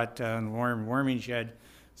very hot and warm warming shed.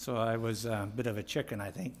 So I was a bit of a chicken,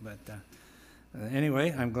 I think, but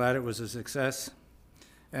anyway, I'm glad it was a success.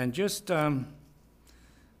 And just, I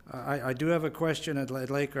do have a question. I'd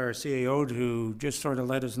like our CAO to just sort of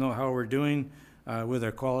let us know how we're doing with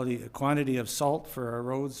our quantity of salt for our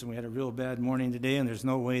roads. And we had a real bad morning today, and there's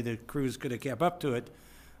no way the crews could have kept up to it.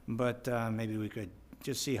 But maybe we could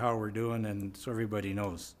just see how we're doing, and so everybody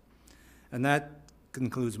knows. And that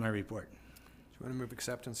concludes my report. Do you want to move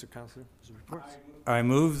acceptance of Councillor's reports? I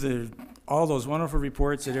move all those wonderful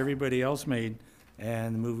reports that everybody else made,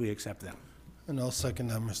 and move we accept them. And I'll second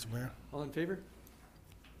that, Mr. Mayor. All in favor?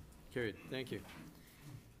 Carried. Thank you.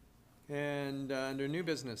 And under new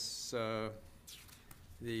business,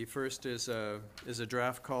 the first is a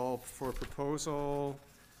draft call for proposal.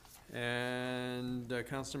 And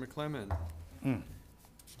Councillor McClellan, do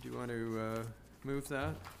you want to move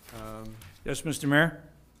that? Yes, Mr. Mayor.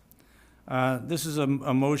 This is a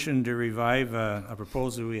motion to revive a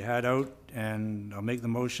proposal we had out, and I'll make the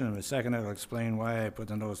motion in a second. I'll explain why I put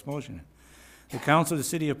the notice motion. The Council of the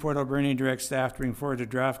City of Port Alberni directs staff to bring forward a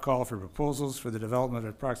draft call for proposals for the development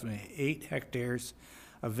of approximately 8 hectares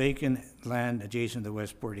of vacant land adjacent to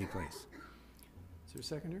West Porty Place. Is there a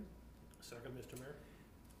seconder? Second, Mr. Mayor.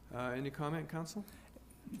 Any comment, Council?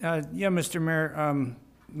 Yeah, Mr. Mayor,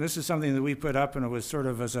 this is something that we put up, and it was sort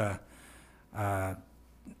of as an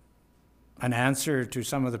answer to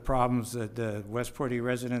some of the problems that the West Porty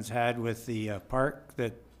residents had with the park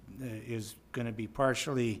that is going to be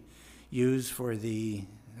partially used for the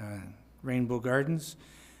Rainbow Gardens.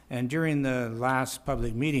 And during the last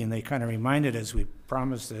public meeting, they kind of reminded us we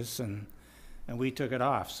promised this, and we took it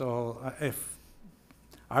off. So if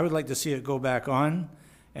I would like to see it go back on.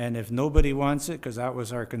 And if nobody wants it, because that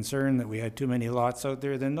was our concern, that we had too many lots out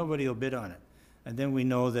there, then nobody will bid on it. And then we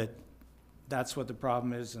know that that's what the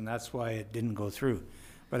problem is, and that's why it didn't go through.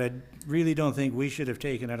 But I really don't think we should have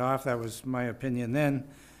taken it off. That was my opinion then.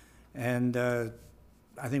 And I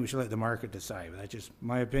think we should let the market decide. But that's just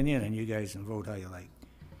my opinion, and you guys can vote how you like.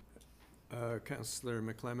 Councillor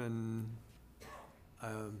McClellan,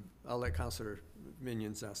 I'll let Councillor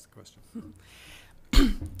Minions ask the question.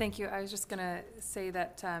 Thank you. I was just going to say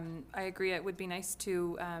that I agree it would be nice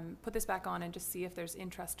to put this back on and just see if there's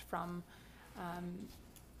interest from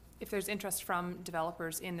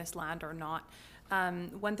developers in this land or not.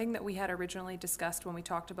 One thing that we had originally discussed when we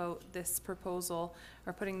talked about this proposal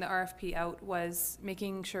or putting the RFP out was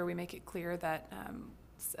making sure we make it clear that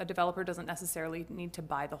a developer doesn't necessarily need to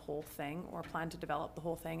buy the whole thing or plan to develop the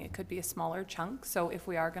whole thing. It could be a smaller chunk. So if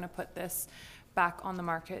we are going to put this back on the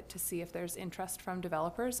market to see if there's interest from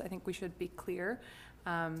developers, I think we should be clear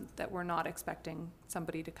that we're not expecting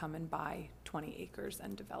somebody to come and buy 20 acres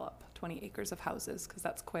and develop 20 acres of houses, because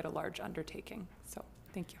that's quite a large undertaking. So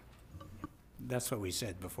thank you. That's what we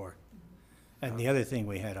said before. And the other thing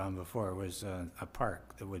we had on before was a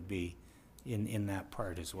park that would be in that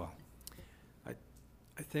part as well.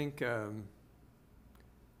 I think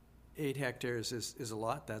 8 hectares is a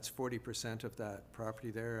lot. That's 40% of that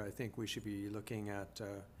property there. I think we should be looking at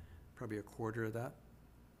probably a quarter of that.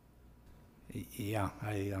 Yeah,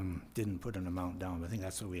 I didn't put an amount down, but I think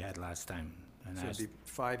that's what we had last time. And So it'd be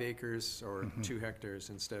 5 acres or 2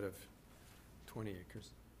 hectares instead of 20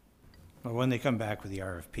 acres. Well, when they come back with the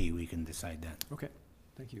RFP, we can decide that. Okay,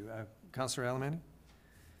 thank you. Councillor Alamani?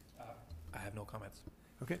 I have no comments.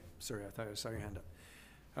 Okay, sorry, I thought I saw your hand up.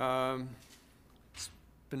 It's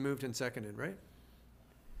been moved and seconded, right?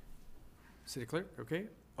 City Clerk, okay.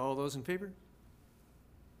 All those in favor?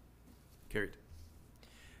 Carried.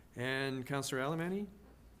 And Councillor Alamani?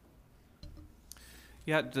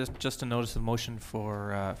 Yeah, just a notice of motion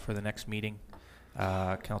for the next meeting.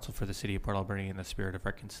 Council for the City of Port Alberni, in the spirit of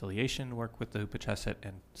reconciliation, work with the Hoopachesset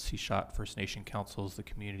and Seashot First Nation councils, the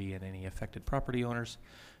community, and any affected property owners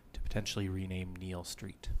to potentially rename Neal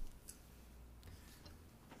Street.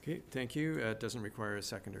 Okay, thank you. It doesn't require a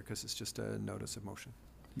seconder because it's just a notice of motion.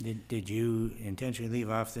 Did you intentionally leave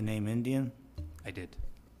off the name Indian? I did.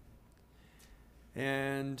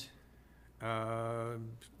 And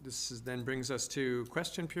then brings us to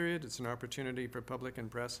question period. It's an opportunity for public and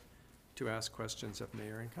press to ask questions of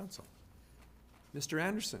mayor and council. Mr.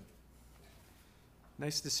 Anderson,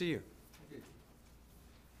 nice to see you.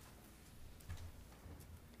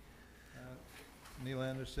 Neil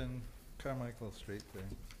Anderson, Carmichael Street there.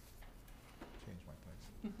 Change my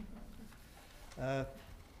place.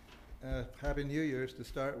 Happy New Year's to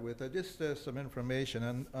start with. Just some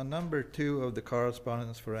information on number 2 of the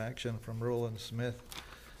correspondence for action from Roland Smith.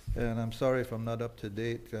 And I'm sorry if I'm not up to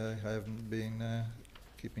date. I haven't been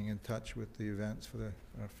keeping in touch with the events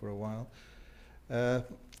for a while.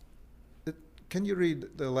 Can you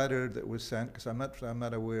read the letter that was sent? Because I'm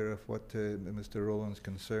not aware of what Mr. Rowland's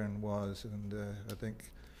concern was, and I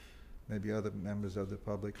think maybe other members of the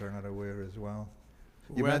public are not aware as well.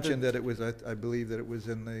 You mentioned that it was, I believe that it was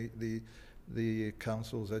in the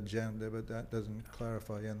council's agenda, but that doesn't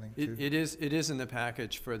clarify anything. It is in the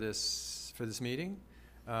package for this meeting.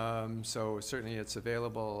 So certainly it's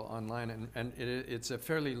available online, and it's a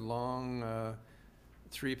fairly long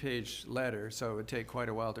 3-page letter, so it would take quite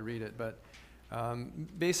a while to read it. But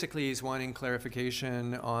basically, he's wanting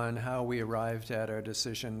clarification on how we arrived at our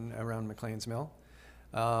decision around McLean's Mill.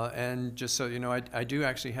 And just so you know, I do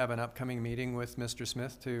actually have an upcoming meeting with Mr.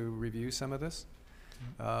 Smith to review some of this.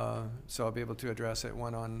 So I'll be able to address it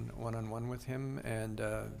one-on-one with him, and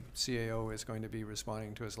CAO is going to be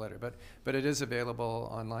responding to his letter. But it is available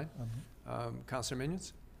online. Councillor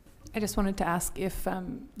Minions? I just wanted to ask if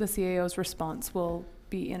the CAO's response will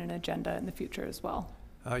be in an agenda in the future as well.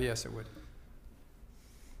 Yes, it would.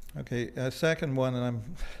 Okay, second one, and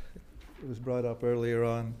it was brought up earlier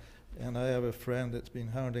on, and I have a friend that's been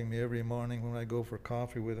hounding me every morning when I go for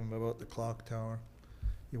coffee with him about the clock tower.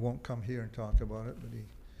 He won't come here and talk about it,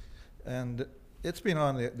 and it's been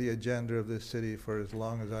on the agenda of this city for as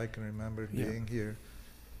long as I can remember being here.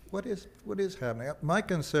 What is happening? My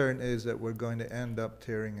concern is that we're going to end up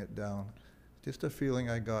tearing it down. Just a feeling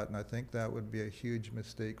I got, and I think that would be a huge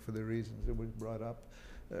mistake for the reasons that was brought up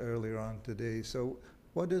earlier on today. So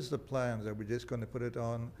what is the plans? Are we just going to put it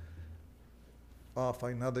off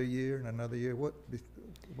another year and another year? What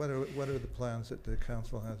are the plans that the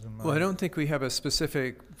council has in mind? Well, I don't think we have a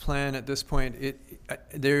specific plan at this point.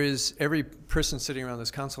 There is, every person sitting around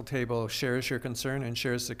this council table shares your concern and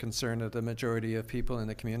shares the concern of the majority of people in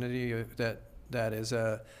the community that is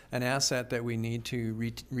an asset that we need to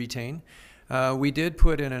retain. We did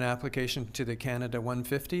put in an application to the Canada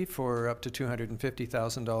 150 for up to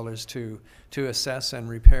 $250,000 to assess and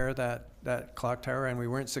repair that clock tower, and we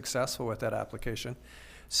weren't successful with that application.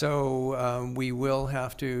 So we will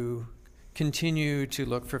have to continue to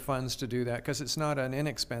look for funds to do that, because it's not an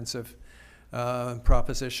inexpensive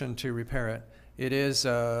proposition to repair it. It is,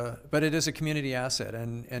 but it is a community asset,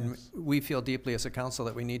 and yes, we feel deeply as a council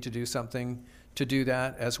that we need to do something to do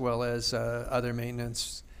that, as well as other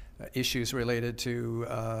maintenance issues related to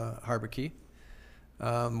Harbour Quay.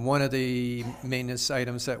 One of the maintenance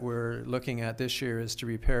items that we're looking at this year is to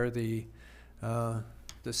repair the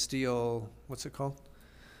steel, what's it called?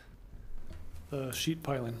 The sheet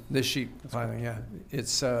piling. The sheet piling, yeah.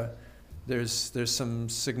 It's there's some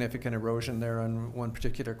significant erosion there on one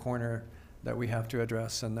particular corner that we have to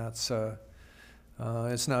address, and that's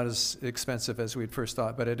it's not as expensive as we'd first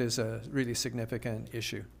thought, but it is a really significant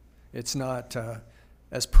issue. It's not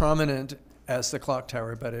as prominent as the clock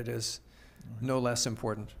tower, but it is no less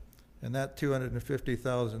important. And that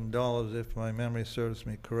 $250,000, if my memory serves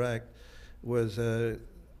me correct, was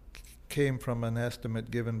came from an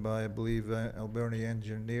estimate given by, I believe, Alberni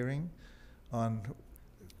Engineering on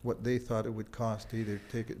what they thought it would cost to either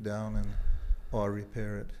take it down or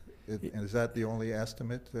repair it. And is that the only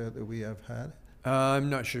estimate that we have had? I'm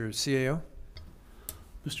not sure. CAO?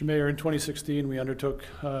 Mr. Mayor, in 2016, we undertook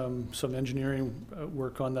some engineering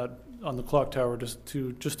work on the clock tower just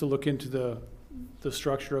to look into the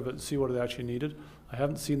structure of it and see what it actually needed. I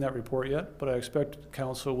haven't seen that report yet, but I expect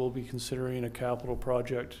council will be considering a capital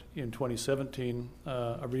project in 2017,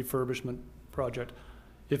 a refurbishment project,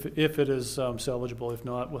 if it is salvageable. If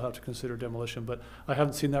not, we'll have to consider demolition. But I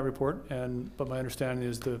haven't seen that report, but my understanding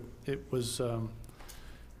is that it was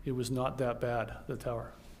not that bad, the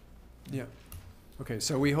tower. Yeah. Okay,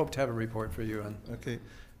 so we hope to have a report for you on. Okay,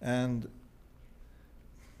 and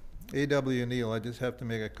A.W. Neal, I just have to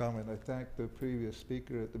make a comment. I thank the previous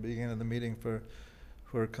speaker at the beginning of the meeting for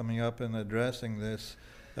coming up and addressing this.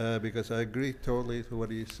 because I agree totally to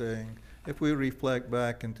what he's saying. If we reflect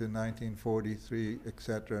back into 1943, et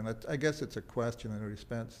cetera, and I guess it's a question in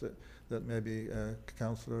response that maybe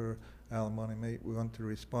Councillor Alberni may want to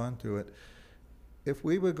respond to it. If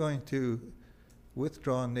we were going to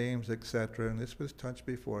withdraw names, et cetera, and this was touched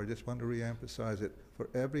before, I just want to re-emphasize it, for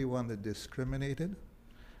everyone that discriminated,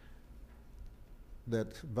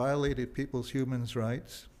 that violated people's human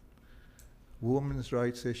rights, women's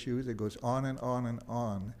rights issues, it goes on and on and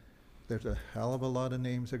on. There's a hell of a lot of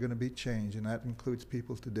names that are going to be changed, and that includes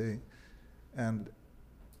people today. And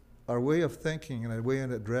our way of thinking and our way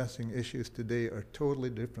of addressing issues today are totally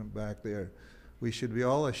different back there. We should be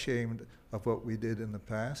all ashamed of what we did in the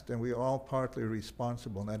past, and we're all partly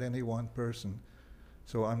responsible, not any one person.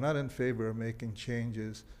 So I'm not in favor of making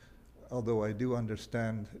changes, although I do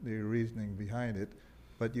understand the reasoning behind it.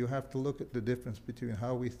 But you have to look at the difference between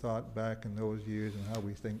how we thought back in those years and how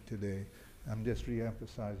we think today. I'm just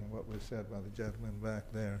re-emphasizing what was said by the gentleman back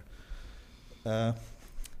there.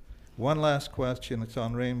 One last question, it's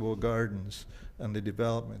on Rainbow Gardens and the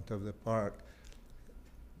development of the park.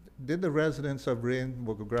 Did the residents of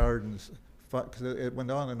Rainbow Gardens, because it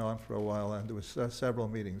went on and on for a while and there was several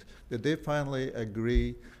meetings, did they finally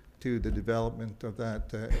agree to the development of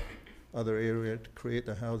that other area to create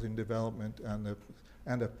a housing development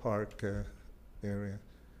and a park area?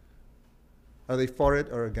 Are they for it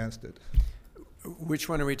or against it? Which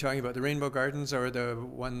one are we talking about? The Rainbow Gardens or the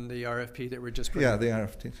RFP that we're just putting? Yeah, the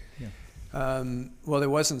RFP, yeah. Well, it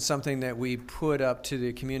wasn't something that we put up to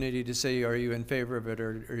the community to say, are you in favor of it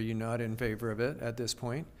or are you not in favor of it at this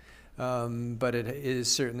point? But it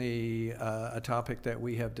is certainly a topic that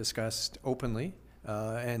we have discussed openly.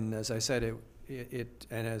 And as I said,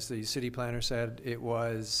 and as the city planner said, it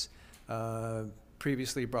was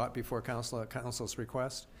previously brought before council at council's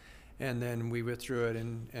request. And then we withdrew it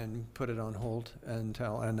and put it on hold and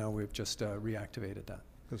now we've just reactivated that.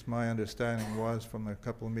 Because my understanding was from a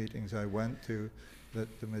couple of meetings I went to that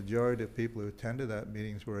the majority of people who attended that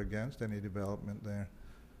meetings were against any development there.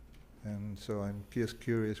 And so I'm just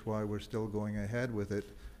curious why we're still going ahead with it,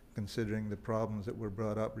 considering the problems that were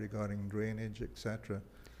brought up regarding drainage, etc.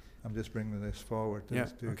 I'm just bringing this forward to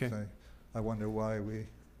okay. I wonder why we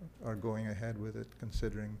are going ahead with it,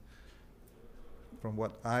 considering from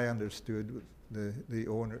what I understood, the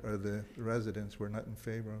owner or the residents were not in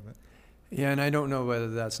favor of it. Yeah, and I don't know whether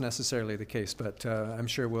that's necessarily the case, but I'm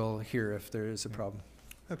sure we'll hear if there is a problem.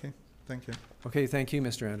 Okay, thank you. Okay, thank you,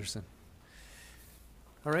 Mr. Anderson.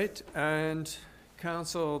 All right, and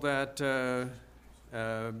council, that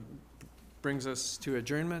brings us to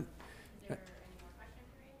adjournment.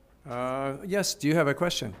 Yes, do you have a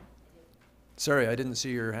question? Sorry, I didn't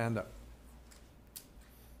see your hand up.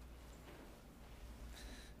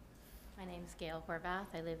 My name's Gail Horvath.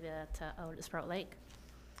 I live out at Sprout Lake.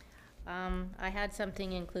 I had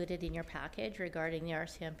something included in your package regarding the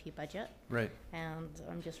RCMP budget. Right. And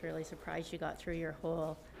I'm just really surprised you got through your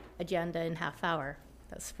whole agenda in half hour.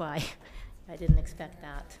 That's why I didn't expect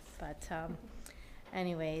that. But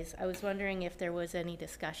anyways, I was wondering if there was any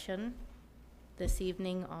discussion this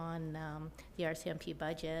evening on the RCMP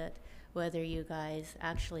budget, whether you guys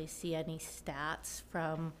actually see any stats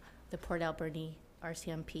from the Port Alberni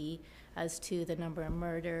RCMP as to the number of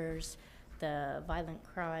murders, the violent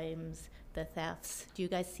crimes, the thefts. Do you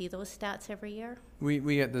guys see those stats every year? We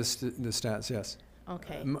get the stats, yes.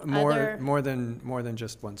 Okay. More than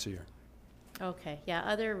just once a year. Okay, yeah,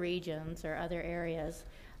 other regions or other areas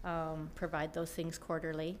provide those things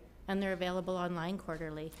quarterly, and they're available online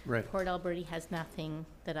quarterly. Right. Port Alberni has nothing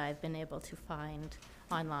that I've been able to find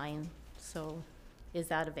online, so is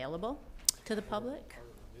that available to the public?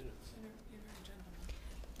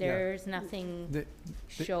 There's nothing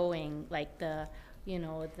showing like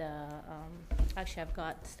actually I've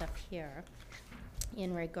got stuff here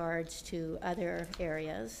in regards to other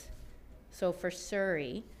areas. So for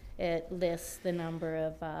Surrey, it lists the number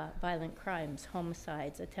of violent crimes,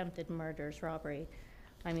 homicides, attempted murders, robbery.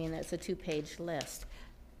 I mean, it's a 2-page list.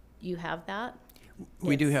 You have that?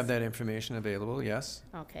 We do have that information available, yes.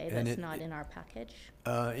 Okay, that's not in our package?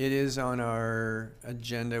 It is on our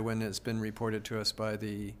agenda when it's been reported to us by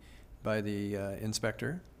the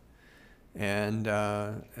inspector. And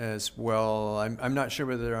as well, I'm not sure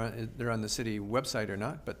whether they're on the city website or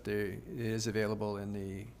not, but it is available in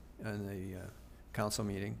the council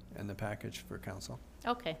meeting and the package for council.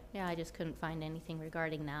 Okay, yeah, I just couldn't find anything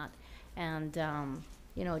regarding that. And,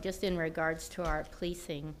 just in regards to our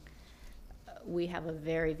policing, we have a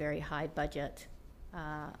very, very high budget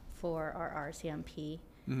for our RCMP.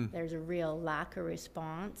 Mm-hmm. There's a real lack of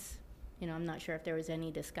response. I'm not sure if there was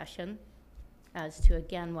any discussion as to,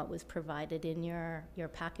 again, what was provided in your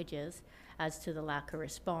packages, as to the lack of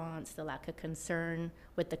response, the lack of concern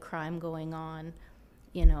with the crime going on.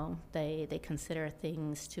 You know, they consider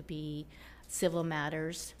things to be civil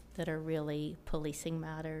matters that are really policing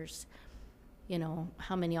matters. You know,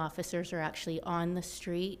 how many officers are actually on the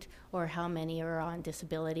street, or how many are on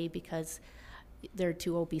disability because they're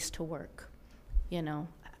too obese to work. You know,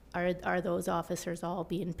 are those officers all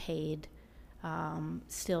being paid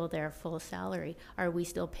still their full salary? Are we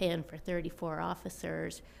still paying for 34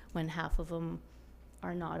 officers when half of them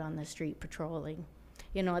are not on the street patrolling?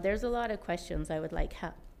 You know, there's a lot of questions I would like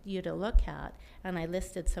you to look at, and I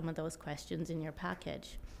listed some of those questions in your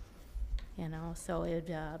package. You know, so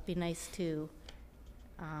it'd be nice to,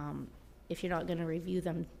 if you're not going to review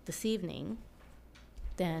them this evening,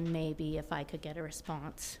 then maybe if I could get a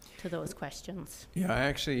response to those questions. Yeah, I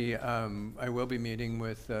actually, I will be meeting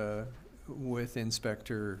with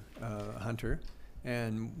Inspector Hunter,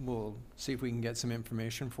 and we'll see if we can get some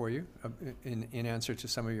information for you in answer to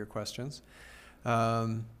some of your questions.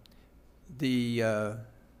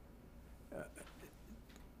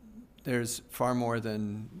 There's far more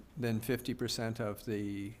than 50% of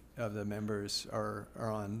the members are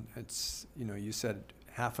on. It's, you know, you said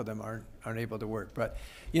half of them aren't able to work, but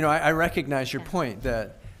you know, I recognize your point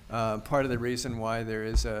that part of the reason why there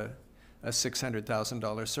is a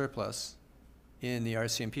 $600,000 surplus in the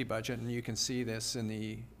RCMP budget, and you can see this in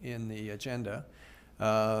the agenda,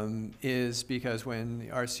 is because when the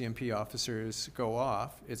RCMP officers go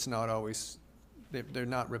off, it's not always, they're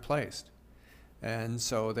not replaced. And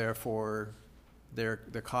so therefore, their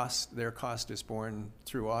cost is borne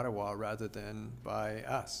through Ottawa rather than by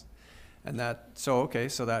us. And so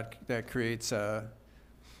that creates a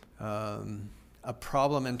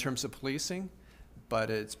problem in terms of policing, but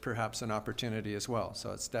it's perhaps an opportunity as well.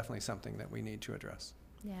 So it's definitely something that we need to address.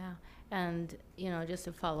 Yeah, and you know, just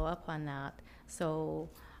to follow up on that, so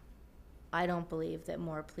I don't believe that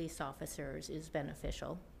more police officers is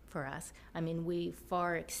beneficial for us. I mean, we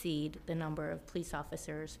far exceed the number of police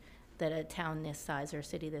officers that a town this size or a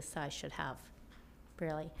city this size should have,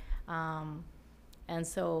 really. And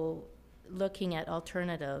so looking at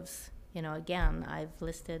alternatives, you know, again, I've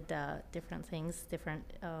listed different things, different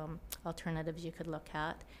alternatives you could look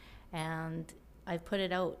at, and I've put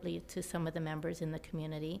it out to some of the members in the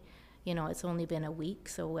community. You know, it's only been a week,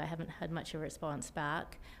 so I haven't had much of a response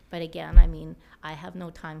back. But again, I mean, I have no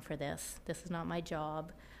time for this. This is not my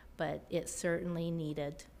job, but it's certainly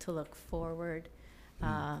needed to look forward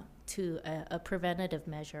to a preventative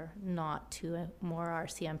measure, not to more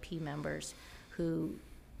RCMP members who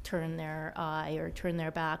turn their eye or turn their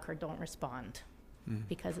back or don't respond,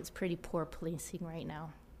 because it's pretty poor policing right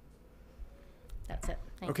now. That's it.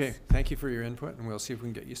 Thanks. Okay, thank you for your input, and we'll see if we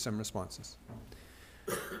can get you some responses.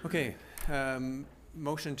 Okay,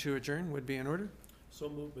 motion to adjourn would be in order. So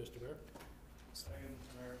moved, Mr. Mayor. Second,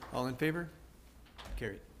 Mr. Mayor. All in favor?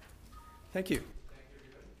 Carried. Thank you. Thank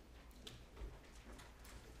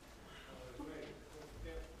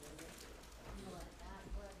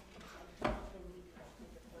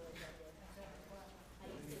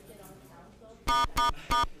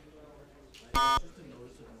you.